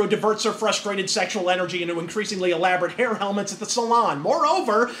homemaker who diverts her frustrated sexual energy into increasingly elaborate hair helmets at the salon.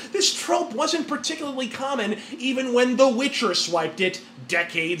 Moreover, this trope wasn't particularly common even when The Witcher swiped it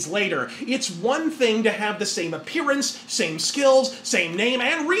decades later. It's one thing to have the same appearance, same skills, same name,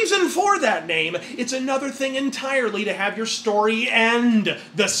 and reason for that name. It's another thing entirely to have your story end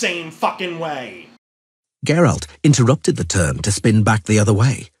the same fucking way. Geralt interrupted the turn to spin back the other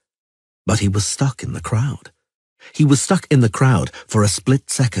way, but he was stuck in the crowd. He was stuck in the crowd for a split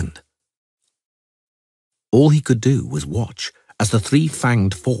second. All he could do was watch as the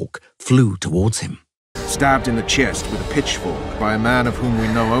three-fanged fork flew towards him. Stabbed in the chest with a pitchfork by a man of whom we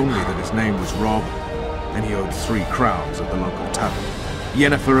know only that his name was Rob, and he owed 3 crowns at the local tavern.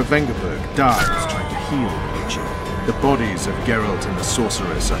 Yennefer of Vengerberg dies trying to heal the Witcher. The bodies of Geralt and the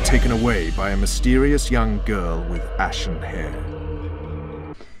sorceress are taken away by a mysterious young girl with ashen hair.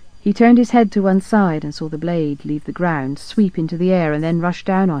 He turned his head to one side and saw the blade leave the ground, sweep into the air, and then rush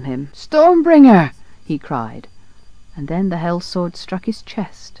down on him. "Stormbringer!" he cried, and then the hell sword struck his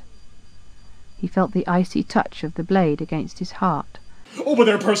chest. He felt the icy touch of the blade against his heart. Oh, but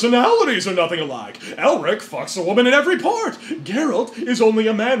their personalities are nothing alike. Elric fucks a woman in every part. Geralt is only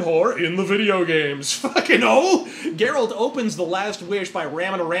a man-whore in the video games. Fucking oh! Geralt opens The Last Wish by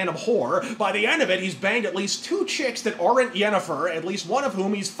ramming a random whore. By the end of it, he's banged at least 2 chicks that aren't Yennefer, at least one of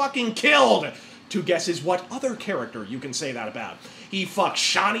whom he's fucking killed. 2 guesses what other character you can say that about. He fucked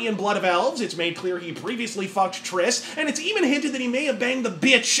Shani in Blood of Elves, it's made clear he previously fucked Triss, and it's even hinted that he may have banged the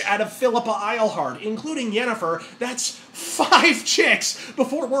bitch out of Philippa Eilhart, including Yennefer. That's 5 chicks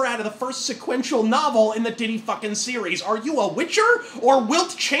before we're out of the first sequential novel in the titty fucking series. Are you a Witcher or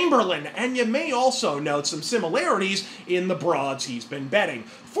Wilt Chamberlain? And you may also note some similarities in the broads he's been betting.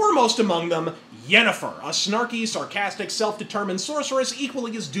 Foremost among them, Yennefer, a snarky, sarcastic, self-determined sorceress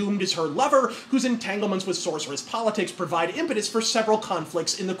equally as doomed as her lover, whose entanglements with sorceress politics provide impetus for several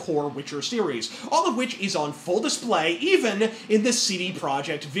conflicts in the core Witcher series, all of which is on full display even in the CD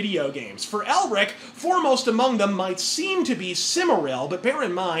Projekt video games. For Elric, foremost among them might seem to be Cimmeril, but bear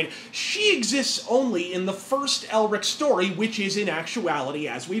in mind, she exists only in the first Elric story, which is in actuality,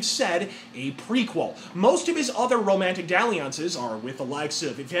 as we've said, a prequel. Most of his other romantic dalliances are with the likes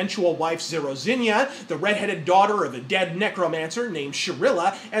of eventual wife Zerozinia, the redheaded daughter of a dead necromancer named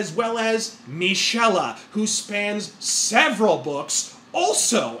Shirilla, as well as Michella, who spans several books,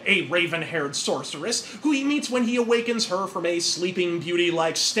 also a raven-haired sorceress, who he meets when he awakens her from a sleeping beauty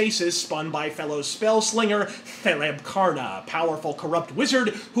like stasis spun by fellow spellslinger Theleb Karna, a powerful corrupt wizard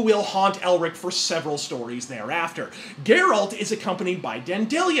who will haunt Elric for several stories thereafter. Geralt is accompanied by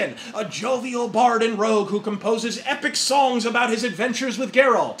Dandelion, a jovial bard and rogue who composes epic songs about his adventures with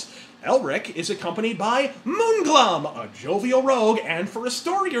Geralt. Elric is accompanied by Moonglum, a jovial rogue, and for a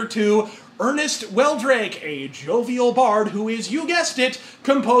story or two, Ernest Weldrake, a jovial bard who is, you guessed it,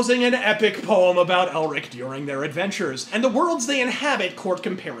 composing an epic poem about Elric during their adventures. And the worlds they inhabit court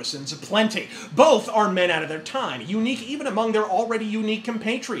comparisons aplenty. Both are men out of their time, unique even among their already unique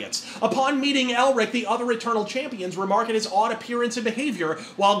compatriots. Upon meeting Elric, the other Eternal Champions remark at his odd appearance and behavior,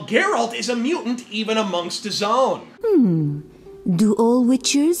 while Geralt is a mutant even amongst his own. Do all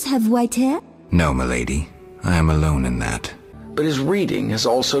Witchers have white hair? No, milady. I am alone in that. But his reading has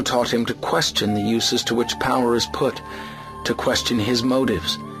also taught him to question the uses to which power is put, to question his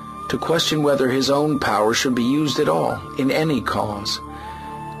motives, to question whether his own power should be used at all, in any cause.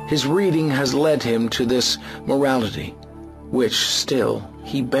 His reading has led him to this morality, which, still,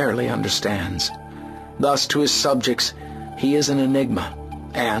 he barely understands. Thus, to his subjects, he is an enigma,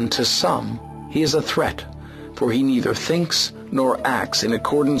 and to some, he is a threat, for he neither thinks nor acts in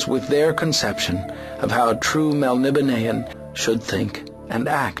accordance with their conception of how a true Melnibonéan should think and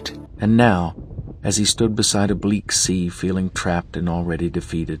act. And now, as he stood beside a bleak sea feeling trapped and already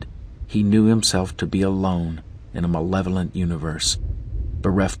defeated, he knew himself to be alone in a malevolent universe,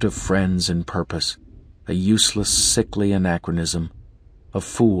 bereft of friends and purpose, a useless, sickly anachronism, a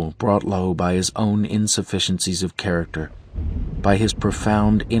fool brought low by his own insufficiencies of character, by his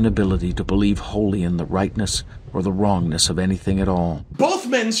profound inability to believe wholly in the rightness or the wrongness of anything at all. Both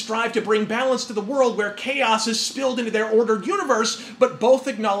men strive to bring balance to the world where chaos is spilled into their ordered universe, but both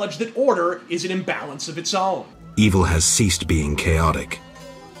acknowledge that order is an imbalance of its own. Evil has ceased being chaotic.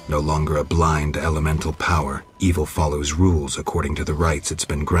 No longer a blind elemental power, evil follows rules according to the rights it's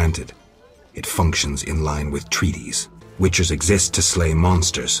been granted. It functions in line with treaties. Witchers exist to slay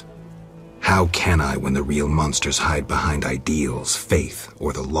monsters. How can I when the real monsters hide behind ideals, faith,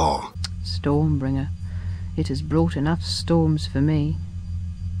 or the law? Stormbringer. It has brought enough storms for me.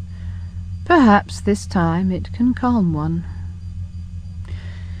 Perhaps this time it can calm one.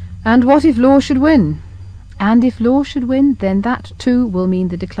 And what if law should win? And if law should win, then that too will mean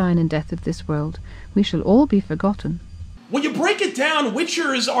the decline and death of this world. We shall all be forgotten. When you break it down,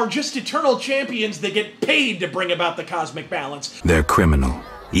 Witchers are just eternal champions that get paid to bring about the cosmic balance. They're criminal,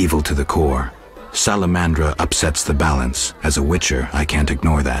 evil to the core. Salamandra upsets the balance. As a Witcher, I can't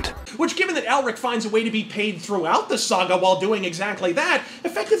ignore that. Which, given that Elric finds a way to be paid throughout the saga while doing exactly that,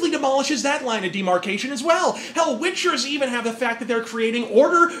 effectively demolishes that line of demarcation as well. Hell, Witchers even have the fact that they're creating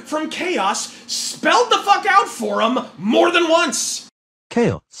order from chaos spelled the fuck out for them more than once.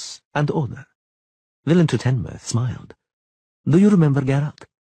 Chaos and order. Villain to Tenmirth smiled. Do you remember, Geralt?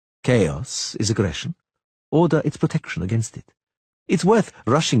 Chaos is aggression. Order its protection against it. It's worth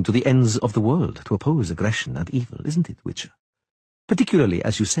rushing to the ends of the world to oppose aggression and evil, isn't it, Witcher? Particularly,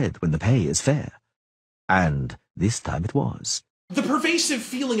 as you said, when the pay is fair. And this time it was. The pervasive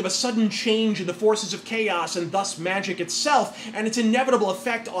feeling of a sudden change in the forces of chaos and thus magic itself, and its inevitable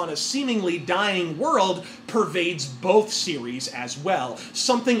effect on a seemingly dying world, pervades both series as well.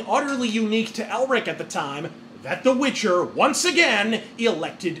 Something utterly unique to Elric at the time, that the Witcher, once again,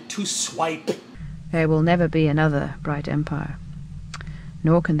 elected to swipe. There will never be another Bright Empire.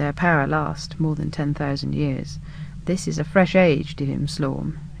 Nor can their power last more than 10,000 years. This is a fresh age, Divim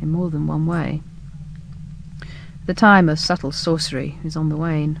Slorm, in more than one way. The time of subtle sorcery is on the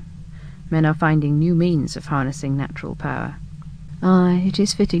wane. Men are finding new means of harnessing natural power. Aye, it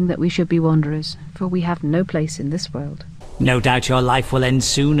is fitting that we should be wanderers, for we have no place in this world. No doubt your life will end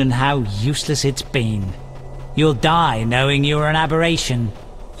soon, and how useless it's been. You'll die knowing you're an aberration.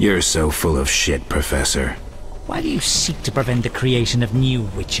 You're so full of shit, Professor. Why do you seek to prevent the creation of new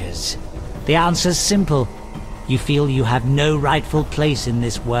witches? The answer's simple. You feel you have no rightful place in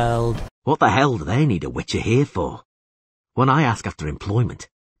this world. What the hell do they need a Witcher here for? When I ask after employment,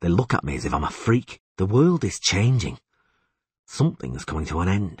 they look at me as if I'm a freak. The world is changing. Something's coming to an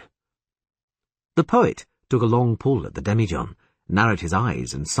end. The poet took a long pull at the demijohn, narrowed his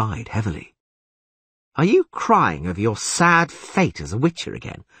eyes and sighed heavily. Are you crying over your sad fate as a Witcher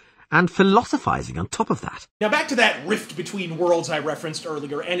again? And philosophizing on top of that. Now back to that rift between worlds I referenced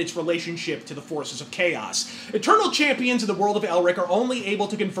earlier and its relationship to the forces of chaos. Eternal champions of the world of Elric are only able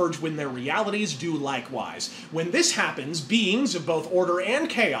to converge when their realities do likewise. When this happens, beings of both order and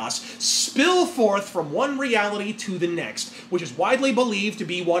chaos spill forth from one reality to the next, which is widely believed to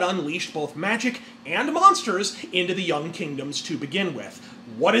be what unleashed both magic and monsters into the young kingdoms to begin with.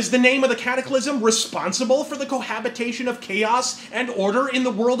 What is the name of the cataclysm responsible for the cohabitation of chaos and order in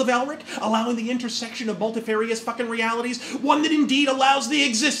the world of Elric, allowing the intersection of multifarious fucking realities? One that indeed allows the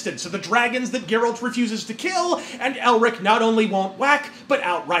existence of the dragons that Geralt refuses to kill, and Elric not only won't whack, but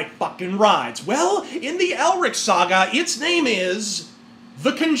outright fucking rides. Well, in the Elric saga, its name is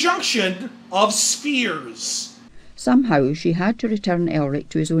the Conjunction of Spheres. Somehow she had to return Elric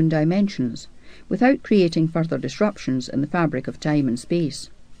to his own dimensions, without creating further disruptions in the fabric of time and space.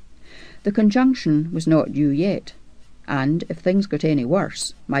 The conjunction was not due yet, and, if things got any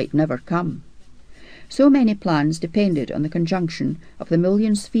worse, might never come. So many plans depended on the conjunction of the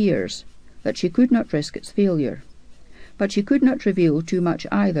million spheres that she could not risk its failure. But she could not reveal too much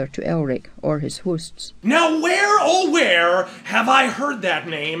either to Elric or his hosts. Now where, oh where, have I heard that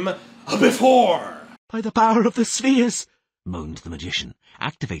name before? By the power of the spheres, moaned the magician,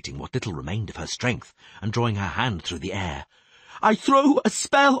 activating what little remained of her strength and drawing her hand through the air. I throw a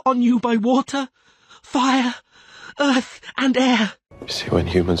spell on you by water, fire, earth, and air. See, when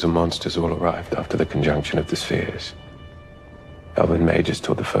humans and monsters all arrived after the conjunction of the spheres, elven mages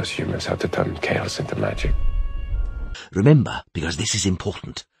taught the first humans how to turn chaos into magic. Remember, because this is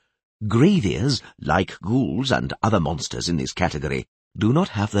important, Graviers, like ghouls and other monsters in this category, do not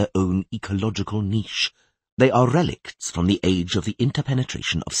have their own ecological niche. They are relicts from the age of the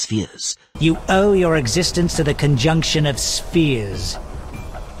interpenetration of spheres. You owe your existence to the conjunction of spheres.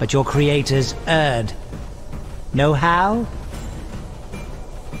 But your creators erred. Know how?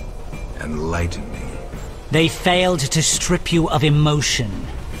 Enlighten me. They failed to strip you of emotion.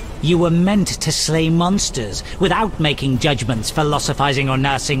 You were meant to slay monsters without making judgments, philosophizing, or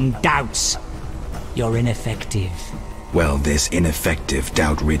nursing doubts. You're ineffective. Well, this ineffective,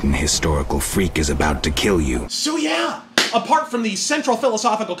 doubt-ridden historical freak is about to kill you. So yeah, apart from the central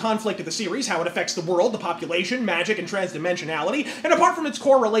philosophical conflict of the series, how it affects the world, the population, magic, and transdimensionality, and apart from its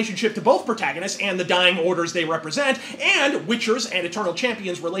core relationship to both protagonists and the dying orders they represent, and Witcher's and Eternal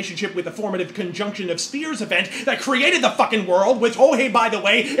Champion's relationship with the formative conjunction of spheres event that created the fucking world, which, oh hey, by the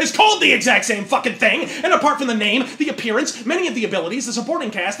way, is called the exact same fucking thing, and apart from the name, the appearance, many of the abilities, the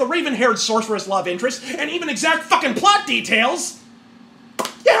supporting cast, the raven-haired sorceress love interest, and even exact fucking plot details,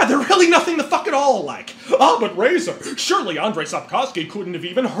 yeah, they're really nothing the fuck at all alike. Ah, but Razör, surely Andrzej Sapkowski couldn't have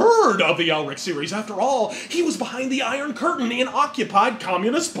even heard of the Elric series. After all, he was behind the Iron Curtain in occupied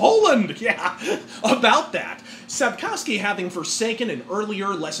communist Poland. Yeah, about that. Sapkowski having forsaken an earlier,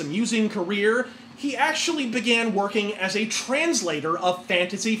 less amusing career, he actually began working as a translator of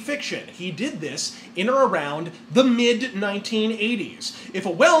fantasy fiction. He did this in or around the mid-1980s. If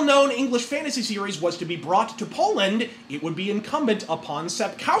a well-known English fantasy series was to be brought to Poland, it would be incumbent upon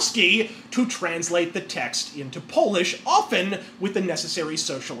Sapkowski to translate the text into Polish, often with the necessary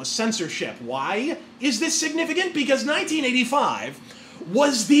socialist censorship. Why is this significant? Because 1985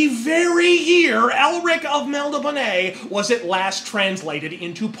 was the very year Elric of Melniboné was at last translated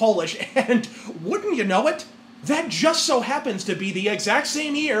into Polish, and wouldn't you know it, that just so happens to be the exact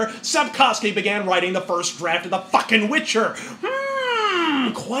same year Sapkowski began writing the first draft of the fucking Witcher.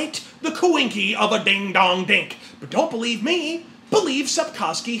 Quite the coinky of a ding-dong-dink. But don't believe me, believe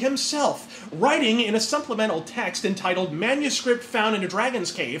Sapkowski himself. Writing in a supplemental text entitled Manuscript Found in a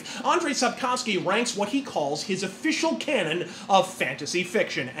Dragon's Cave, Andrzej Sapkowski ranks what he calls his official canon of fantasy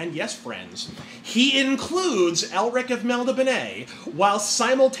fiction. And yes, friends, he includes Elric of Melniboné, while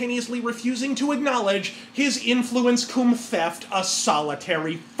simultaneously refusing to acknowledge his influence cum theft a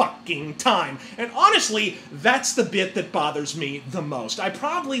solitary fucking time. And honestly, that's the bit that bothers me the most. I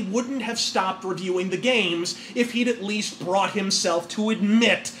probably wouldn't have stopped reviewing the games if he'd at least brought himself to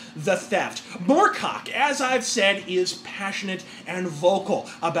admit the theft. Moorcock, as I've said, is passionate and vocal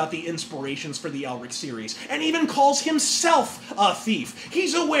about the inspirations for the Elric series, and even calls himself a thief.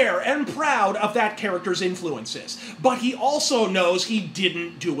 He's aware and proud of that character's influences, but he also knows he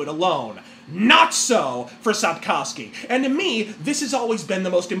didn't do it alone. Not so for Sapkowski. And to me, this has always been the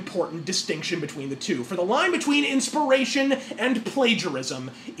most important distinction between the two, for the line between inspiration and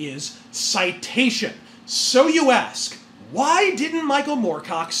plagiarism is citation. So you ask, why didn't Michael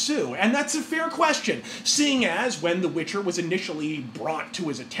Moorcock sue? And that's a fair question, seeing as when The Witcher was initially brought to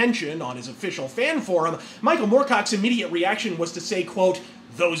his attention on his official fan forum, Michael Moorcock's immediate reaction was to say, quote,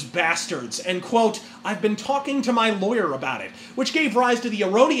 "Those bastards," and quote, "I've been talking to my lawyer about it," which gave rise to the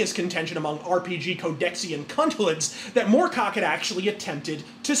erroneous contention among RPG Codexian cunthoods that Moorcock had actually attempted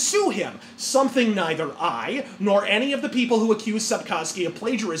to sue him, something neither I, nor any of the people who accused Sapkowski of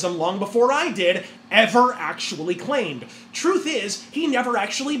plagiarism long before I did, ever actually claimed. Truth is, he never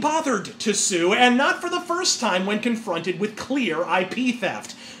actually bothered to sue, and not for the first time when confronted with clear IP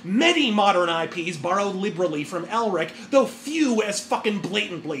theft. Many modern IPs borrow liberally from Elric, though few as fucking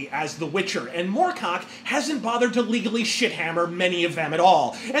blatantly as The Witcher, and Moorcock hasn't bothered to legally shithammer many of them at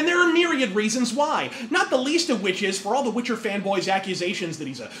all. And there are myriad reasons why, not the least of which is, for all the Witcher fanboys' accusations that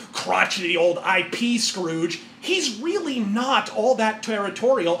he's a crotchety old IP Scrooge, he's really not all that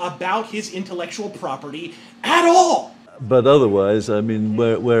territorial about his intellectual property at all. But otherwise, I mean,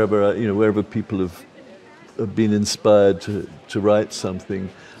 wherever people have been inspired to write something,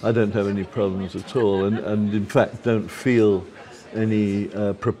 I don't have any problems at all, and in fact don't feel any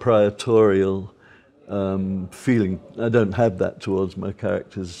proprietorial feeling. I don't have that towards my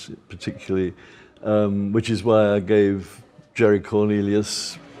characters particularly, which is why I gave Jerry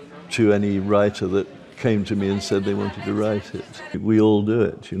Cornelius to any writer that came to me and said they wanted to write it. We all do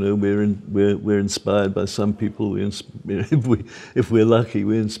it, you know. We're inspired by some people. If we're lucky,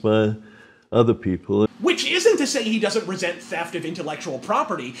 we inspire other people. Which isn't to say he doesn't resent theft of intellectual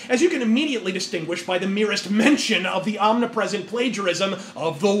property, as you can immediately distinguish by the merest mention of the omnipresent plagiarism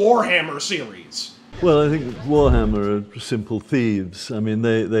of the Warhammer series. Well, I think Warhammer are simple thieves. I mean,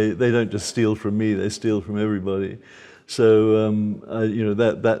 they don't just steal from me; they steal from everybody. So, you know,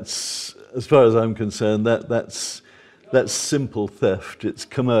 that's as far as I'm concerned, that's simple theft. It's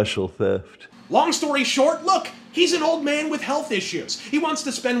commercial theft. Long story short, look, He's an old man with health issues. He wants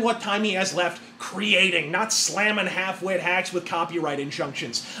to spend what time he has left creating, not slamming half-wit hacks with copyright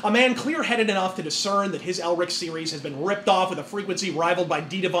injunctions. A man clear-headed enough to discern that his Elric series has been ripped off with a frequency rivaled by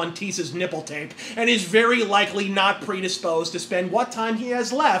Dita Von Teese's nipple tape, and is very likely not predisposed to spend what time he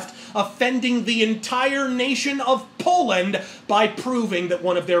has left offending the entire nation of Poland by proving that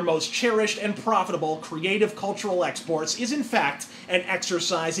one of their most cherished and profitable creative cultural exports is in fact an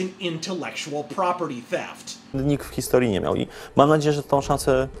exercise in intellectual property theft. Nikt w historii nie miał i mam nadzieję, że tą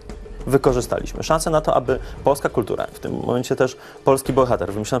szansę wykorzystaliśmy. Szansę na to, aby polska kultura, w tym momencie też polski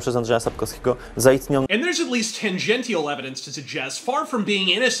bohater, wymyślony przez Andrzeja Sapkowskiego, zaistniał. And there's at least tangential evidence to suggest, far from being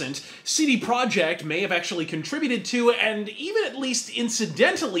innocent, CD Projekt may have actually contributed to, and even at least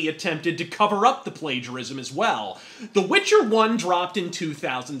incidentally attempted to cover up the plagiarism as well. The Witcher 1 dropped in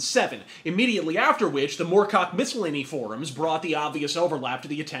 2007, immediately after which the Moorcock Miscellany forums brought the obvious overlap to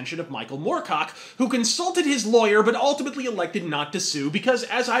the attention of Michael Moorcock, who consulted his lawyer but ultimately elected not to sue because,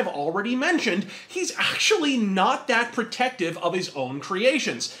 as I've already mentioned, he's actually not that protective of his own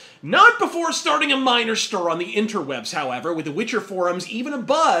creations. Not before starting a minor stir on the interwebs, however, with the Witcher forums even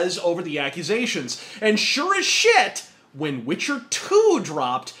abuzz over the accusations. And sure as shit, when Witcher 2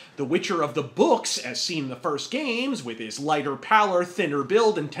 dropped, the Witcher of the books, as seen in the first games, with his lighter pallor, thinner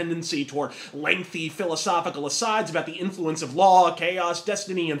build, and tendency toward lengthy philosophical asides about the influence of law, chaos,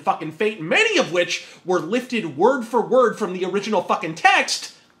 destiny, and fucking fate, many of which were lifted word for word from the original fucking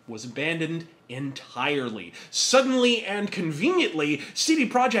text, was abandoned entirely. Suddenly and conveniently, CD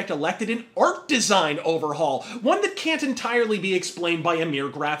Projekt elected an art design overhaul, one that can't entirely be explained by a mere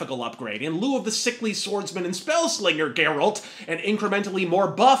graphical upgrade. In lieu of the sickly swordsman and spellslinger Geralt, an incrementally more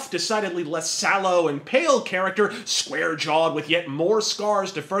buff, decidedly less sallow and pale character, square-jawed with yet more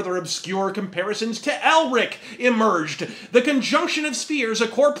scars to further obscure comparisons to Elric, emerged. The conjunction of spheres, a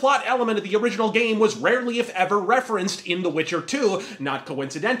core plot element of the original game, was rarely if ever referenced in The Witcher 2. Not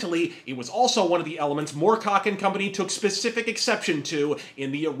coincidentally, it was also one of the elements Moorcock and company took specific exception to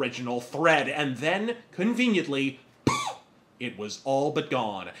in the original thread, and then, conveniently, it was all but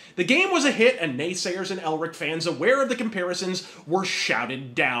gone. The game was a hit, and naysayers and Elric fans aware of the comparisons were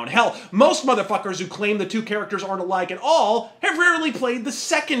shouted down. Hell, most motherfuckers who claim the two characters aren't alike at all have rarely played the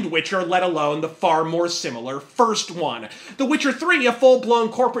second Witcher, let alone the far more similar first one. The Witcher 3, a full-blown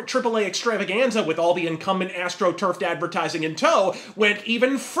corporate AAA extravaganza with all the incumbent AstroTurfed advertising in tow, went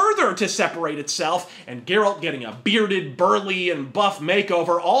even further to separate itself, and Geralt getting a bearded, burly, and buff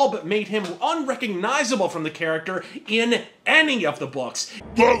makeover all but made him unrecognizable from the character in any of the books.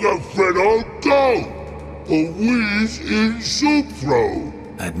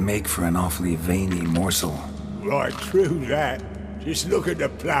 I'd make for an awfully veiny morsel. Right, true that. Just look at the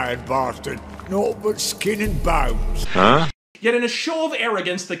ploughed bastard. Naught but skin and bones. Huh? Yet in a show of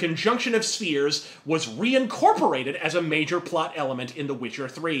arrogance, the conjunction of spheres was reincorporated as a major plot element in The Witcher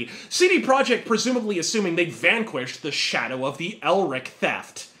 3. CD Projekt presumably assuming they'd vanquished the shadow of the Elric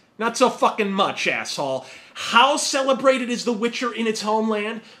theft. Not so fucking much, asshole. How celebrated is The Witcher in its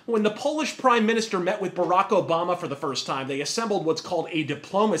homeland? When the Polish Prime Minister met with Barack Obama for the first time, they assembled what's called a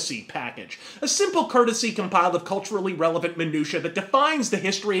diplomacy package, a simple courtesy compiled of culturally relevant minutiae that defines the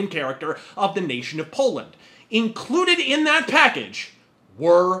history and character of the nation of Poland. Included in that package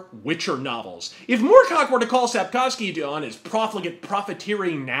were Witcher novels. If Moorcock were to call Sapkowski on his profligate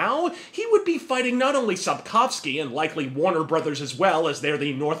profiteering now, he would be fighting not only Sapkowski and likely Warner Brothers as well, as they're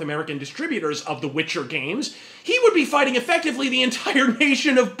the North American distributors of the Witcher games, he would be fighting effectively the entire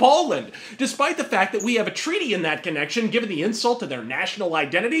nation of Poland. Despite the fact that we have a treaty in that connection, given the insult to their national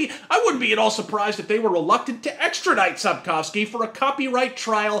identity, I wouldn't be at all surprised if they were reluctant to extradite Sapkowski for a copyright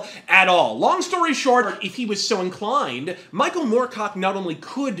trial at all. Long story short, if he was so inclined, Michael Moorcock not only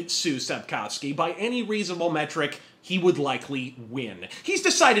could sue Sapkowski by any reasonable metric, he would likely win. He's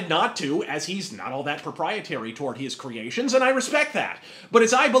decided not to, as he's not all that proprietary toward his creations, and I respect that. But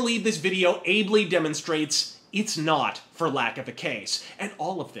as I believe this video ably demonstrates, it's not for lack of a case. And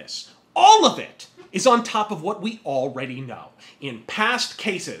all of it, is on top of what we already know. In past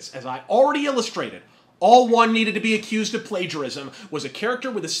cases, as I already illustrated, all one needed to be accused of plagiarism was a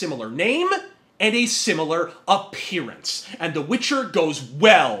character with a similar name and a similar appearance. And The Witcher goes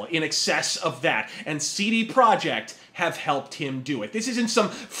well in excess of that, and CD Projekt have helped him do it. This isn't some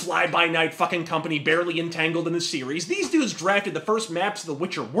fly-by-night fucking company barely entangled in the series. These dudes drafted the first maps of the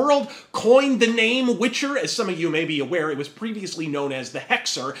Witcher world, coined the name Witcher. As some of you may be aware, it was previously known as the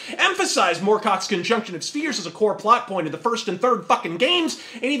Hexer, emphasized Moorcock's conjunction of spheres as a core plot point in the first and third fucking games,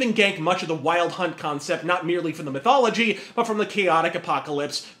 and even ganked much of the Wild Hunt concept not merely from the mythology, but from the chaotic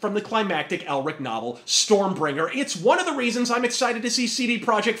apocalypse from the climactic Elric novel Stormbringer. It's one of the reasons I'm excited to see CD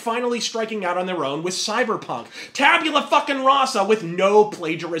Projekt finally striking out on their own with Cyberpunk. Tabula fucking rasa with no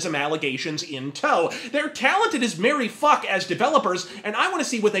plagiarism allegations in tow. They're talented as merry fuck as developers, and I want to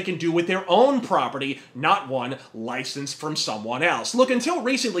see what they can do with their own property, not one licensed from someone else. Look, until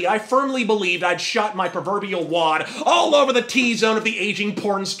recently, I firmly believed I'd shot my proverbial wad all over the T-zone of the aging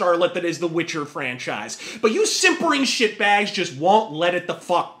porn starlet that is the Witcher franchise. But you simpering shitbags just won't let it the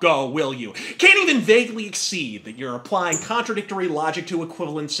fuck go, will you? Can't even vaguely exceed that you're applying contradictory logic to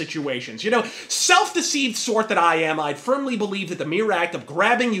equivalent situations. You know, self-deceived sort that I am, I'd firmly believe that the mere act of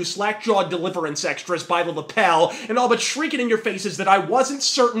grabbing you slack-jawed deliverance extras by the lapel and all but shrieking in your faces that I wasn't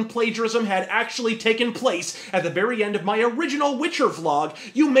certain plagiarism had actually taken place at the very end of my original Witcher vlog,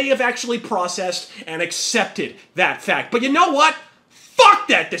 you may have actually processed and accepted that fact. But you know what? Fuck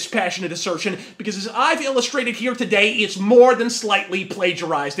that dispassionate assertion, because as I've illustrated here today, it's more than slightly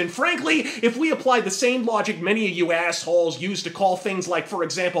plagiarized. And frankly, if we applied the same logic many of you assholes used to call things like, for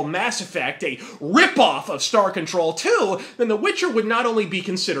example, Mass Effect a ripoff of Star Control 2, then The Witcher would not only be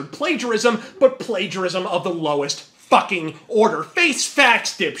considered plagiarism, but plagiarism of the lowest fucking order. Face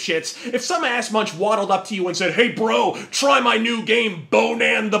facts, dipshits. If some ass munch waddled up to you and said, "Hey bro, try my new game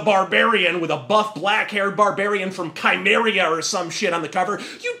Bonan the Barbarian," with a buff black-haired barbarian from Chimeria or some shit on the cover,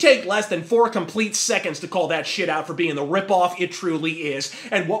 you'd take less than 4 complete seconds to call that shit out for being the ripoff it truly is.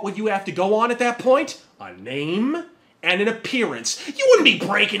 And what would you have to go on at that point? A name? And an appearance. You wouldn't be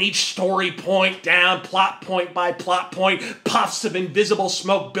breaking each story point down, plot point by plot point, puffs of invisible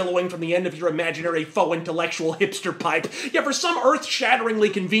smoke billowing from the end of your imaginary faux intellectual hipster pipe. Yet for some earth-shatteringly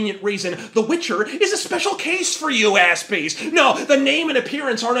convenient reason, The Witcher is a special case for you, ass-bees. No, the name and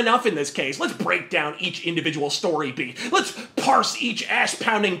appearance aren't enough in this case. Let's break down each individual story beat. Let's parse each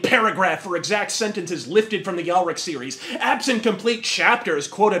ass-pounding paragraph for exact sentences lifted from the Elric series. Absent complete chapters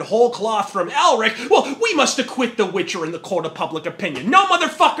quoted whole cloth from Elric, well, we must acquit The Witcher in the court of public opinion. No,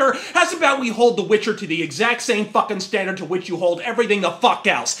 motherfucker! How's about we hold The Witcher to the exact same fucking standard to which you hold everything the fuck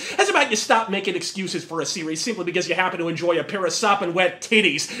else? How's about you stop making excuses for a series simply because you happen to enjoy a pair of sopping wet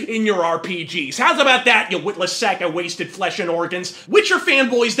titties in your RPGs? How's about that, you witless sack of wasted flesh and organs? Witcher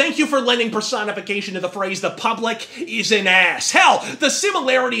fanboys, thank you for lending personification to the phrase, "the public is an ass." Hell, the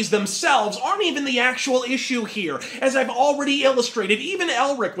similarities themselves aren't even the actual issue here. As I've already illustrated, even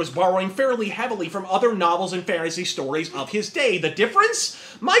Elric was borrowing fairly heavily from other novels and fantasy stories of his day. The difference?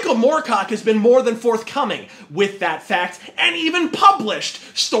 Michael Moorcock has been more than forthcoming with that fact, and even published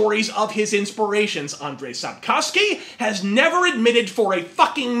stories of his inspirations. Andrzej Sapkowski has never admitted for a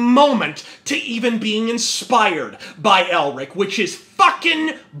fucking moment to even being inspired by Elric, which is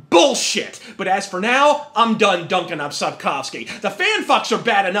fucking bullshit. But as for now, I'm done dunking up Sapkowski. The fanfucks are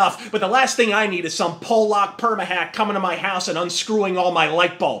bad enough, but the last thing I need is some Polak permahack coming to my house and unscrewing all my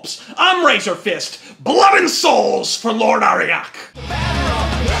light bulbs. I'm Razor Fist, blood and souls for Lord Ariak.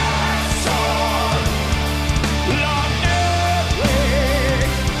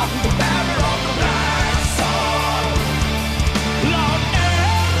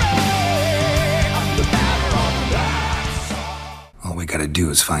 All we gotta do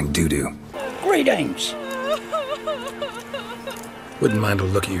is find doo-doo. Greetings. Wouldn't mind a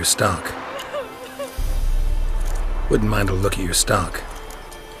look at your stock. Wouldn't mind a look at your stock.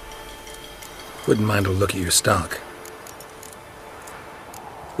 Wouldn't mind a look at your stock.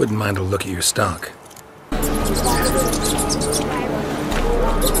 Wouldn't mind a look at your stock.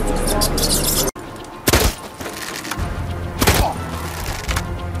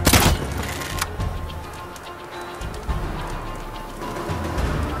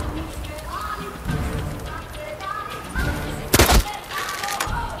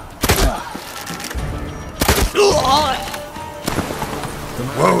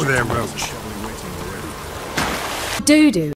 Whoa there, Roach. Doo-doo.